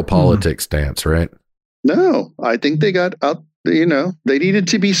taking a real politics stance, right? No, I think they got out. They needed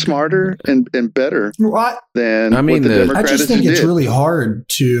to be smarter and better than what the Democrats I just think it's really hard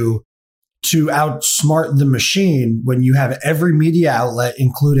to outsmart the machine when you have every media outlet,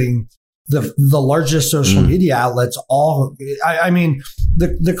 including the largest social media outlets.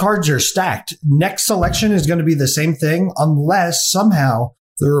 The cards are stacked. Next election is going to be the same thing unless somehow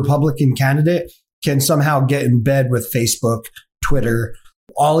the Republican candidate can somehow get in bed with Facebook, Twitter,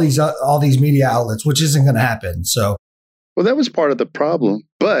 all these media outlets, which isn't going to happen. So, well, that was part of the problem,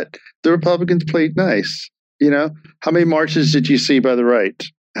 but the Republicans played nice. How many marches did you see by the right?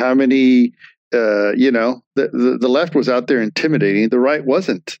 How many, the left was out there intimidating. The right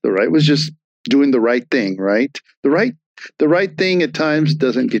wasn't. The right was just doing the right thing, right? The right thing at times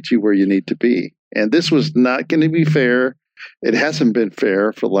doesn't get you where you need to be. And this was not going to be fair. It hasn't been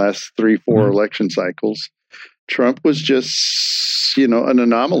fair for the last 3-4 election cycles. Trump was just, an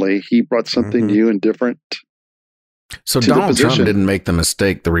anomaly. He brought something new and different. So Donald Trump didn't make the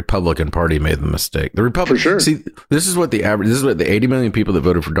mistake. The Republican Party made the mistake. The Republican, for sure. See, this is what the 80 million people that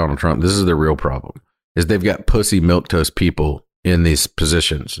voted for Donald Trump, this is their real problem, is they've got pussy milquetoast people in these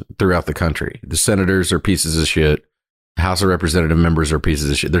positions throughout the country. The senators are pieces of shit. House of Representative members are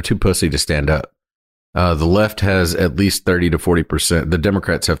pieces of shit. They're too pussy to stand up. The left has at least 30 to 40%. The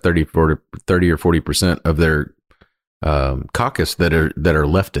Democrats have 30 or 40% of their caucus that are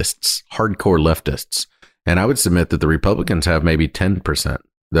leftists, hardcore leftists. And I would submit that the Republicans have maybe 10%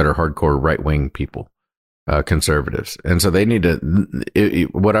 that are hardcore right-wing people, conservatives. And so they need to,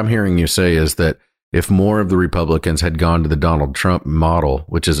 what I'm hearing you say is that if more of the Republicans had gone to the Donald Trump model,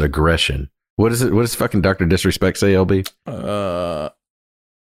 which is aggression, what does fucking Dr. Disrespect say, LB?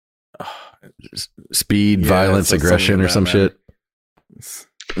 Speed, violence, aggression, or some shit.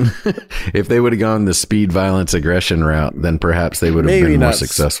 If they would have gone the speed, violence, aggression route, then perhaps they would have been more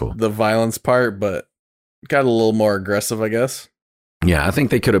successful. The violence part, but got a little more aggressive, I guess. Yeah, I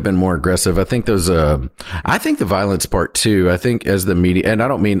think they could have been more aggressive. I think I think the violence part too. I think as the media, and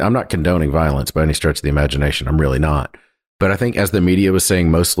I'm not condoning violence by any stretch of the imagination. I'm really not. But I think as the media was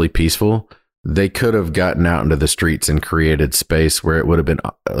saying mostly peaceful, they could have gotten out into the streets and created space where it would have been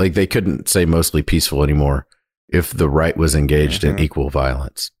like they couldn't say mostly peaceful anymore if the right was engaged in equal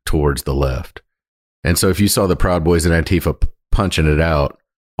violence towards the left. And so if you saw the Proud Boys and Antifa punching it out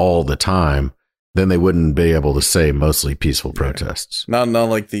all the time, then they wouldn't be able to say mostly peaceful protests. Not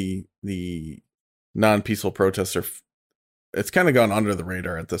like the non-peaceful protests are. It's kind of gone under the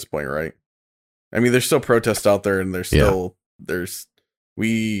radar at this point, right? I mean, there's still protests out there, and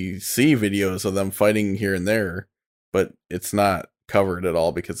we see videos of them fighting here and there, but it's not covered at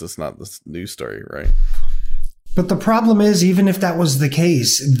all because it's not the news story, right? But the problem is, even if that was the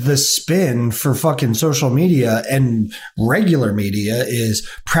case, the spin for fucking social media and regular media is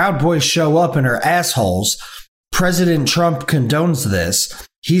Proud Boys show up and are assholes. President Trump condones this.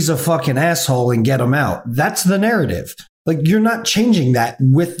 He's a fucking asshole and get him out. That's the narrative. Like, you're not changing that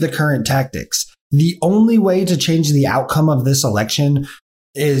with the current tactics. The only way to change the outcome of this election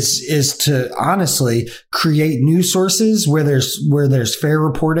is to honestly create news sources where there's fair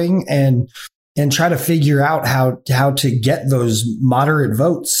reporting and try to figure out how to get those moderate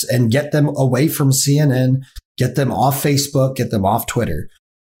votes and get them away from CNN, get them off Facebook, get them off Twitter.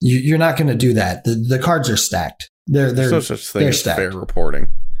 You're not going to do that. The cards are stacked. There's no such thing as fair reporting.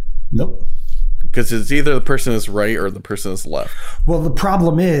 Nope. Because it's either the person is right or the person is left. Well, the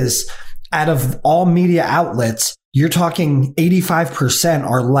problem is, out of all media outlets, you're talking 85%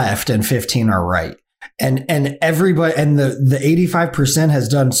 are left and 15 are right. And everybody, and the 85% has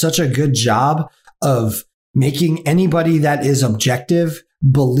done such a good job of making anybody that is objective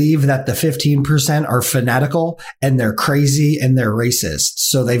believe that the 15% are fanatical and they're crazy and they're racist.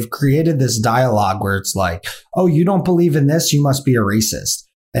 So they've created this dialogue where it's like, oh, you don't believe in this, you must be a racist.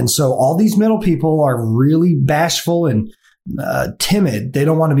 And so all these middle people are really bashful and timid. They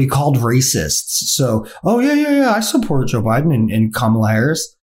don't want to be called racists. So, oh yeah, I support Joe Biden and Kamala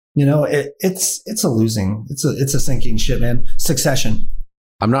Harris. You know, it's a sinking ship, man. Secession.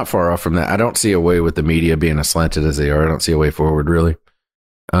 I'm not far off from that. I don't see a way with the media being as slanted as they are. I don't see a way forward, really.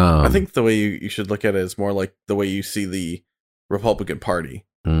 I think the way you should look at it is more like the way you see the Republican Party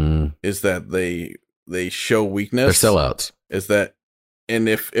is that they show weakness. They're sellouts. Is that, and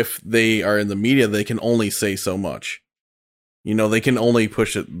if they are in the media, they can only say so much. You know, they can only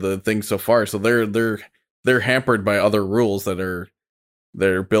push the thing so far. So they're hampered by other rules that are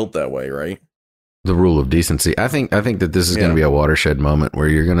built that way, right? The rule of decency. I think that this is going to be a watershed moment where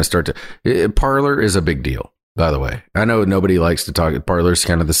you're going to start to. Parler is a big deal, by the way. I know nobody likes to talk. Parler's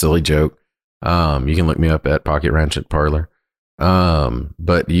kind of the silly joke. You can look me up at Pocket Ranch at Parler.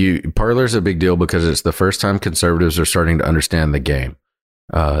 But Parler's a big deal because it's the first time conservatives are starting to understand the game.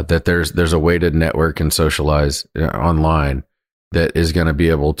 That there's a way to network and socialize online that is going to be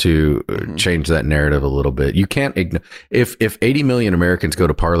able to change that narrative a little bit. You can't ignore if 80 million Americans go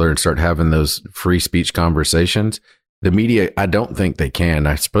to Parler and start having those free speech conversations. The media, I don't think they can.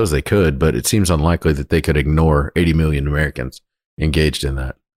 I suppose they could, but it seems unlikely that they could ignore 80 million Americans engaged in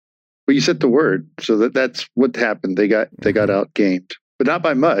that. Well, you said the word, so that's what happened. They got outgamed, but not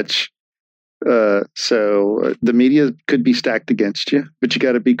by much. So the media could be stacked against you, but you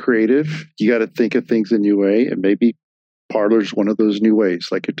got to be creative. You got to think of things a new way, and maybe Parler's one of those new ways,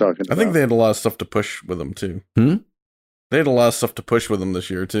 like you're talking about. I think they had a lot of stuff to push with them too. They had a lot of stuff to push with them this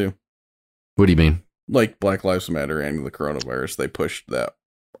year too. What do you mean? Like Black Lives Matter and the coronavirus, they pushed that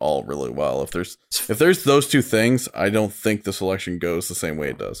all really well. If there's those two things, I don't think this election goes the same way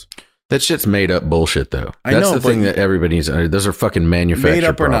it does. That shit's made up bullshit, though. That's the thing that everybody needs. Those are fucking manufactured made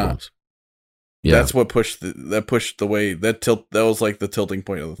up problems. Or not. Yeah, that's what pushed the way that was like the tilting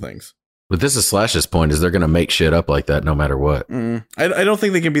point of the things. But this is Slash's point: is they're going to make shit up like that no matter what. I don't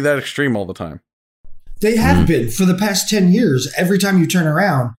think they can be that extreme all the time. They have been for the past 10 years. Every time you turn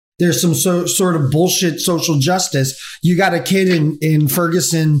around, there's some sort of bullshit social justice. You got a kid in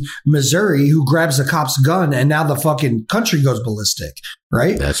Ferguson, Missouri, who grabs a cop's gun, and now the fucking country goes ballistic.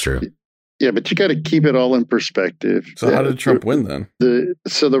 Right? That's true. Yeah, but you got to keep it all in perspective. So how did Trump win then?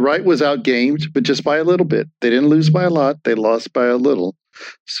 So the right was outgamed, but just by a little bit. They didn't lose by a lot. They lost by a little.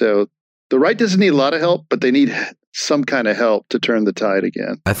 So the right doesn't need a lot of help, but they need some kind of help to turn the tide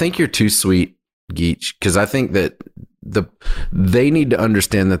again. I think you're too sweet, Geach, because I think that they need to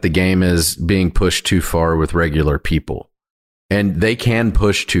understand that the game is being pushed too far with regular people. And they can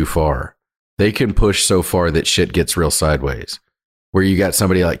push too far. They can push so far that shit gets real sideways. Where you got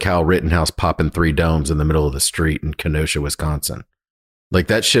somebody like Kyle Rittenhouse popping 3 domes in the middle of the street in Kenosha, Wisconsin. Like,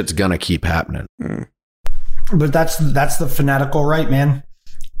 that shit's gonna keep happening. But that's the fanatical right, man.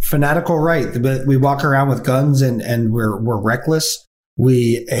 Fanatical right. We walk around with guns and we're reckless.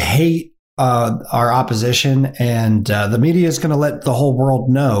 We hate our opposition, and the media is going to let the whole world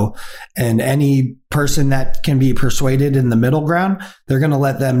know. And any person that can be persuaded in the middle ground, they're going to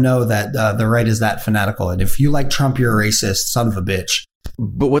let them know that the right is that fanatical. And if you like Trump, you're a racist, son of a bitch.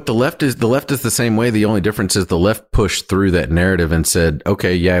 But what the left is the same way. The only difference is the left pushed through that narrative and said,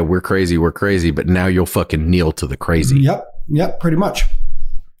 okay, yeah, we're crazy, but now you'll fucking kneel to the crazy. Yep, pretty much.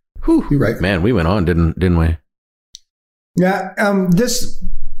 Whew. You're right. Man, we went on, didn't we? Yeah.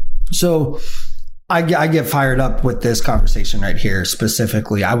 So I get fired up with this conversation right here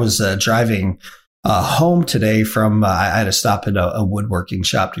specifically. I was driving home today from I had to stop at a woodworking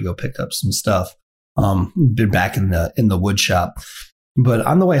shop to go pick up some stuff. Been back in the wood shop, but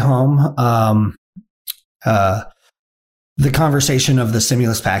on the way home, the conversation of the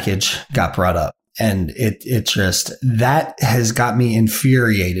stimulus package got brought up, and it just, that has got me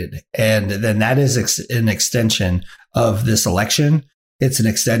infuriated. And then that is an extension of this election. It's an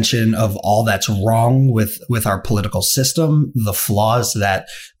extension of all that's wrong with our political system, the flaws that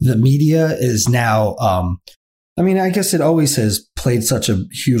the media is now. I mean, I guess it always has played such a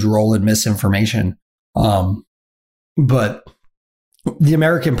huge role in misinformation. But the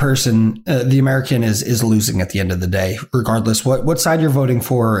American person, the American is losing at the end of the day, regardless what side you're voting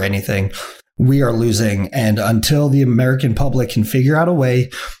for or anything. We are losing. And until the American public can figure out a way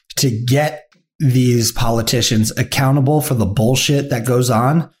to get these politicians accountable for the bullshit that goes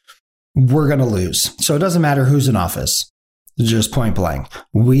on, we're going to lose. So it doesn't matter who's in office. Just point blank.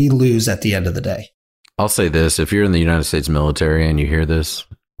 We lose at the end of the day. I'll say this. If you're in the United States military and you hear this,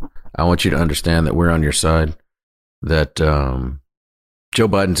 I want you to understand that we're on your side, that Joe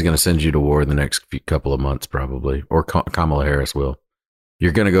Biden's going to send you to war in the next couple of months, probably, or Kamala Harris will.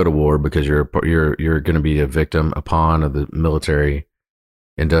 You're going to go to war because you're going to be a victim, a pawn of the military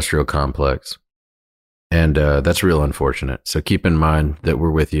industrial complex. And that's real unfortunate. So keep in mind that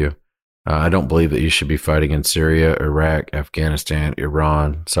we're with you. I don't believe that you should be fighting in Syria, Iraq, Afghanistan,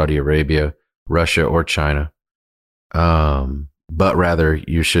 Iran, Saudi Arabia, Russia, or China. But rather,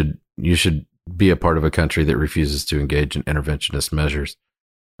 you should be a part of a country that refuses to engage in interventionist measures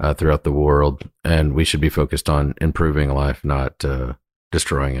throughout the world. And we should be focused on improving life, not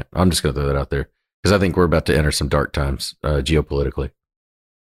destroying it. I'm just going to throw that out there because I think we're about to enter some dark times geopolitically.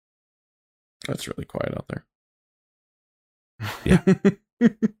 That's really quiet out there. Yeah.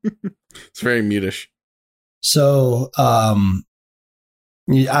 It's very mutish. So, I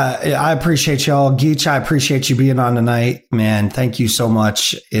appreciate y'all. Geach, I appreciate you being on tonight, man. Thank you so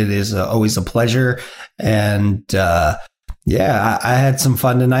much. It is always a pleasure. And I had some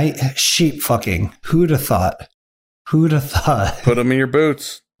fun tonight. Sheep fucking. Who'd have thought? Who'd have thought? Put them in your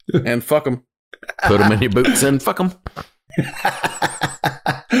boots and fuck them. Put them in your boots and fuck them.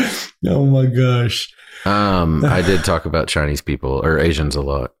 Oh my gosh. I did talk about Chinese people or Asians a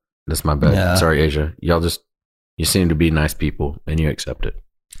lot. That's my bad. Yeah. Sorry, Asia. You seem to be nice people and you accept it.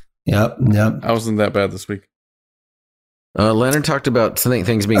 Yep. I wasn't that bad this week. Leonard talked about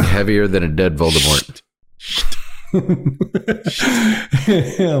things being heavier than a dead Voldemort.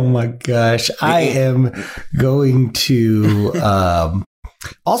 Oh my gosh. I am going to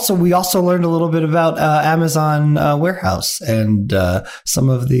we also learned a little bit about Amazon warehouse and some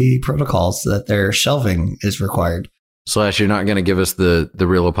of the protocols that their shelving is required. / you're not going to give us the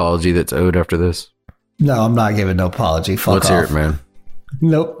real apology that's owed after this? No, I'm not giving no apology. Fuck Let's off. hear it, man.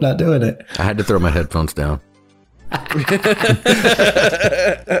 Nope, not doing it. I had to throw my headphones down.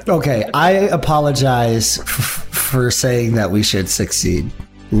 Okay, I apologize for saying that we should succeed.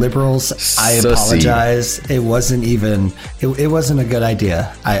 Liberals, I apologize. It wasn't even. It wasn't a good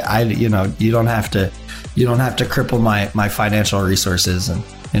idea. You don't have to cripple my financial resources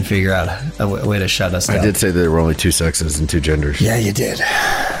and figure out a way to shut us down. I did say that there were only 2 sexes and 2 genders. Yeah, you did.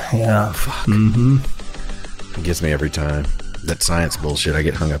 Yeah. Fuck. Mm-hmm. It gets me every time. That science bullshit, I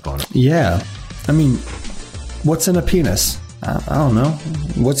get hung up on it. Yeah. I mean, what's in a penis? I don't know.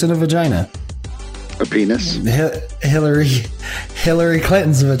 What's in a vagina? A penis. Hillary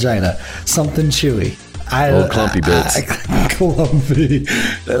Clinton's vagina. Something chewy. Clumpy bits. Clumpy.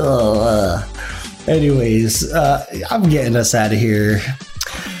 Anyways, I'm getting us out of here.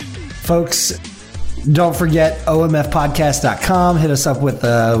 Folks, don't forget omfpodcast.com. Hit us up with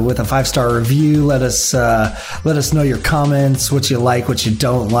a 5-star review. Let us know your comments, what you like, what you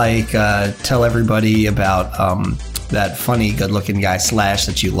don't like. Tell everybody about that funny, good-looking guy Slash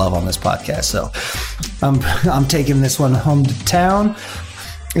that you love on this podcast. So I'm taking this one home to town.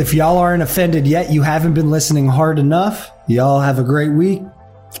 If y'all aren't offended yet, you haven't been listening hard enough. Y'all have a great week.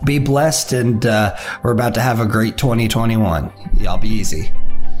 Be blessed, and we're about to have a great 2021. Y'all be easy.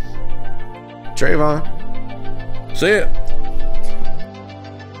 Trayvon. See ya.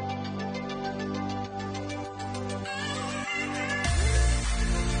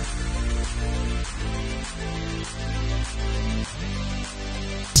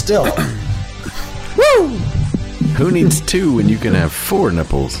 Still. Woo! Who needs 2 when you can have 4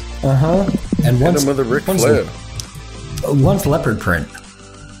 nipples? And Hit him with a Ric Flair. one's leopard print.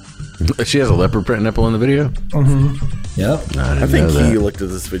 She has a leopard print nipple in the video? Yep. I think he looked at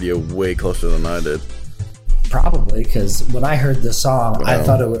this video way closer than I did. Probably, because when I heard the song, I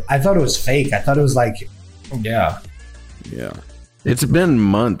thought it was fake. I thought it was like, yeah. It's been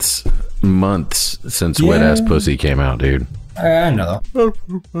months since Wet Ass Pussy came out, dude. I know.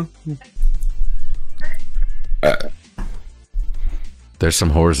 There's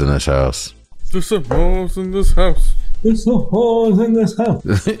some whores in this house. There's some whores in this house. There's some holes in this house.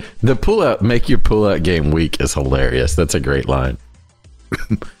 The pull-out, make your pull-out game weak is hilarious. That's a great line.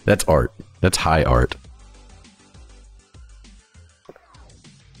 That's art. That's high art.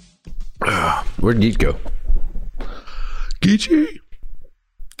 Where'd Geech go? Geechy?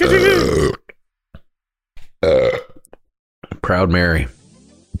 Proud Mary.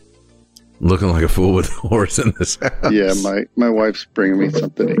 Looking like a fool with a horse in this house. Yeah, my wife's bringing me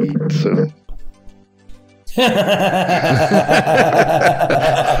something to eat, so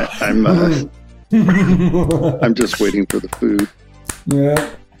I'm just waiting for the food. Yeah.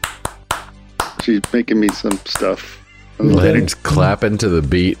 She's making me some stuff. Leonard's clapping to the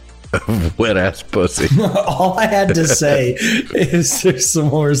beat of Wet Ass Pussy. All I had to say is there's some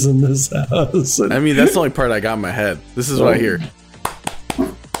whores in this house. I mean, that's the only part I got in my head. This is what I hear.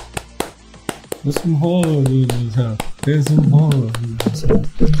 There's some holes in this house. There's some holes in this house.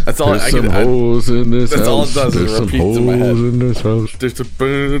 That's all There's I some can. holes in this That's house. all it does is There's some repeats in my head. holes in this house. There's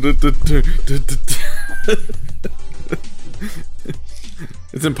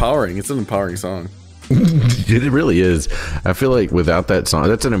It's empowering. It's an empowering song. It really is. I feel like without that song,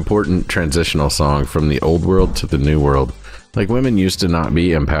 that's an important transitional song from the old world to the new world. Like, women used to not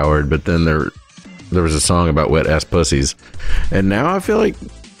be empowered, but then there was a song about wet ass pussies, and now I feel like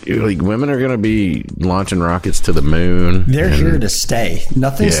women are gonna be launching rockets to the moon. They're here to stay.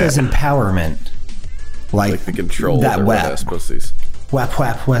 Nothing says empowerment like the control that of whap. wet ass pussies. Whap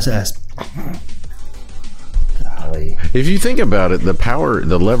whap wet ass. Golly. If you think about it,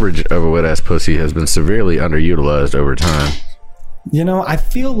 the leverage of a wet ass pussy has been severely underutilized over time. You know, I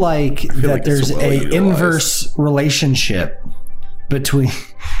feel like like there's it's well a utilized. inverse relationship between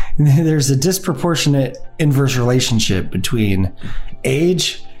there's a disproportionate inverse relationship between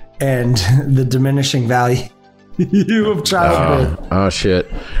age and the diminishing value of childhood. Oh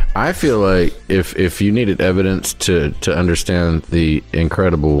shit! I feel like if you needed evidence to understand the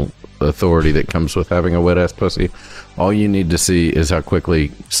incredible authority that comes with having a wet ass pussy, all you need to see is how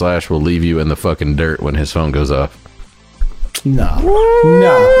quickly Slash will leave you in the fucking dirt when his phone goes off. No.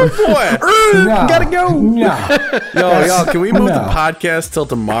 What? No. Gotta go. No. Yo, can we move No. the podcast till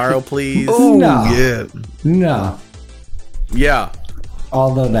tomorrow, please? No. Yeah. No. Yeah.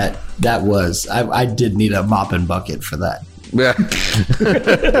 Although that was I did need a mop and bucket for that. Yeah.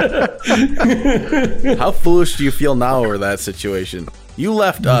 How foolish do you feel now over that situation? You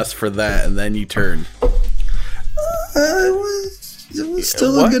left us for that, and then you turned. It was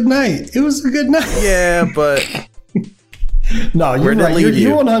still What? a good night. It was a good night. Yeah, but No, you're Where'd it right. lead You're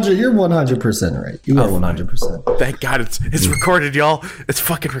you? 100. You're 100% right. You are 100%. thank God it's recorded, y'all. It's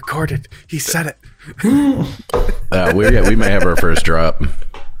fucking recorded. He said it. We may have our first drop.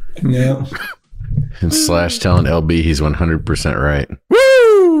 Yeah. And Slash telling LB he's 100% right.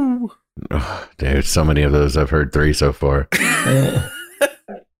 Woo! Oh, dude, so many of those. I've heard 3 so far.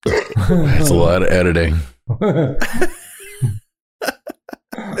 That's a lot of editing.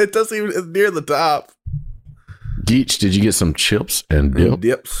 It doesn't even. It's near the top. Geech, did you get some chips and dip?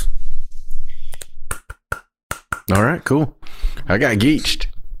 Dips. All right, cool. I got geeched.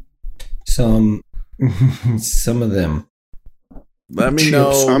 Some of them. Let me Chips.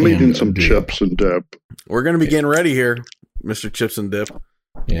 know. I'm eating some dip. chips and dip. We're gonna be getting ready here, Mr. Chips and Dip.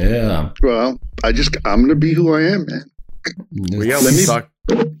 Yeah. Well, I'm gonna be who I am, man. We got to talk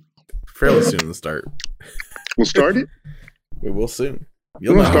fairly soon to start. We'll start it. We will soon.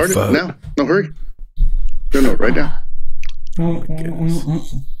 You You'll want to know. start it now? No hurry. No, right now.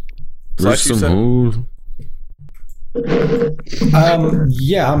 Slash, you said-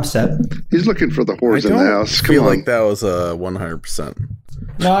 Yeah, I'm set. He's looking for the I whores in the house. don't Come feel on. like that was 100%.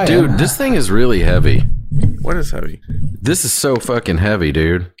 No, I Dude, am. this thing is really heavy. What is heavy? This is so fucking heavy,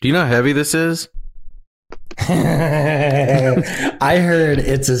 dude. Do you know how heavy this is? I heard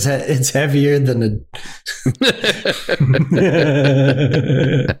it's heavier than a.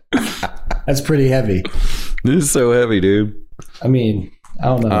 That's pretty heavy. This is so heavy, dude. I mean, I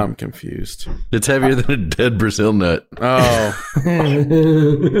don't know. I'm confused. It's heavier than a dead Brazil nut. Oh,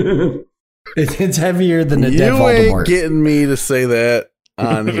 It's heavier than a dead you ain't Voldemort. getting me to say that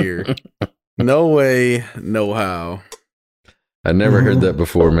on here. No way, no how. I never heard that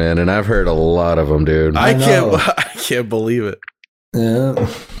before, man, and I've heard a lot of them, dude. I know. can't believe it. Yeah.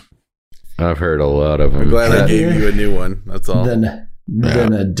 I've heard a lot of them. I'm glad I gave you a new one. That's all.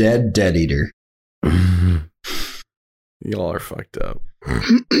 Then a dead eater. Y'all are fucked up.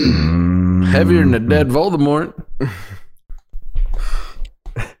 Heavier than a dead Voldemort.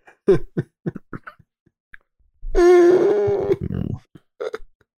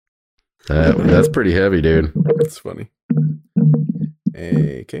 That's pretty heavy, dude. That's funny.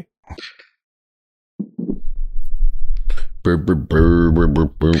 Okay.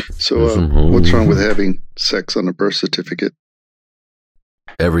 So, what's wrong with having sex on a birth certificate?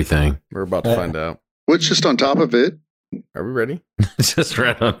 Everything. We're about to find out. What's just on top of it? Are we ready? Just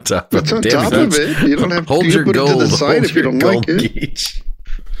right on top. What's on top of it? You don't have Hold you your can put gold. it to the side if you don't like it. Geach.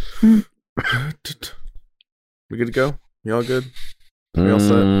 We good to go? You all good? We all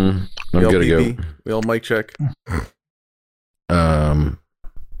set? I'm We all good to go. PP? We all mic check? Coming.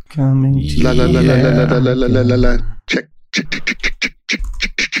 La la la la la la la la la la la. Check. Check. Check. Check. Check. Check. Check.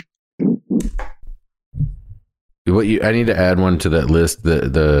 Check. I need to add one to that list,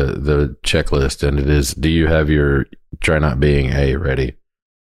 the checklist, and it is: do you have your try not being A ready?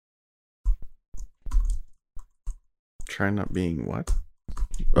 Try not being what?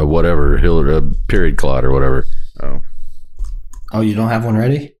 Whatever, period clot or whatever. Oh, you don't have one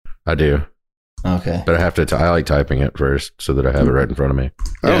ready? I do, Okay. but I have to. I like typing it first so that I have it right in front of me.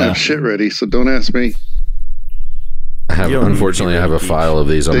 I don't have shit ready, so don't ask me. Unfortunately, I have a file of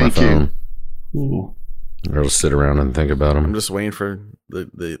these on my Thank you. phone. Ooh. I'll just sit around and think about I'm them. just waiting for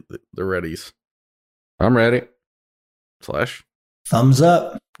the readies. I'm ready. Flash? Thumbs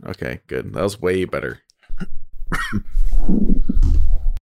up. Okay, good. That was way better.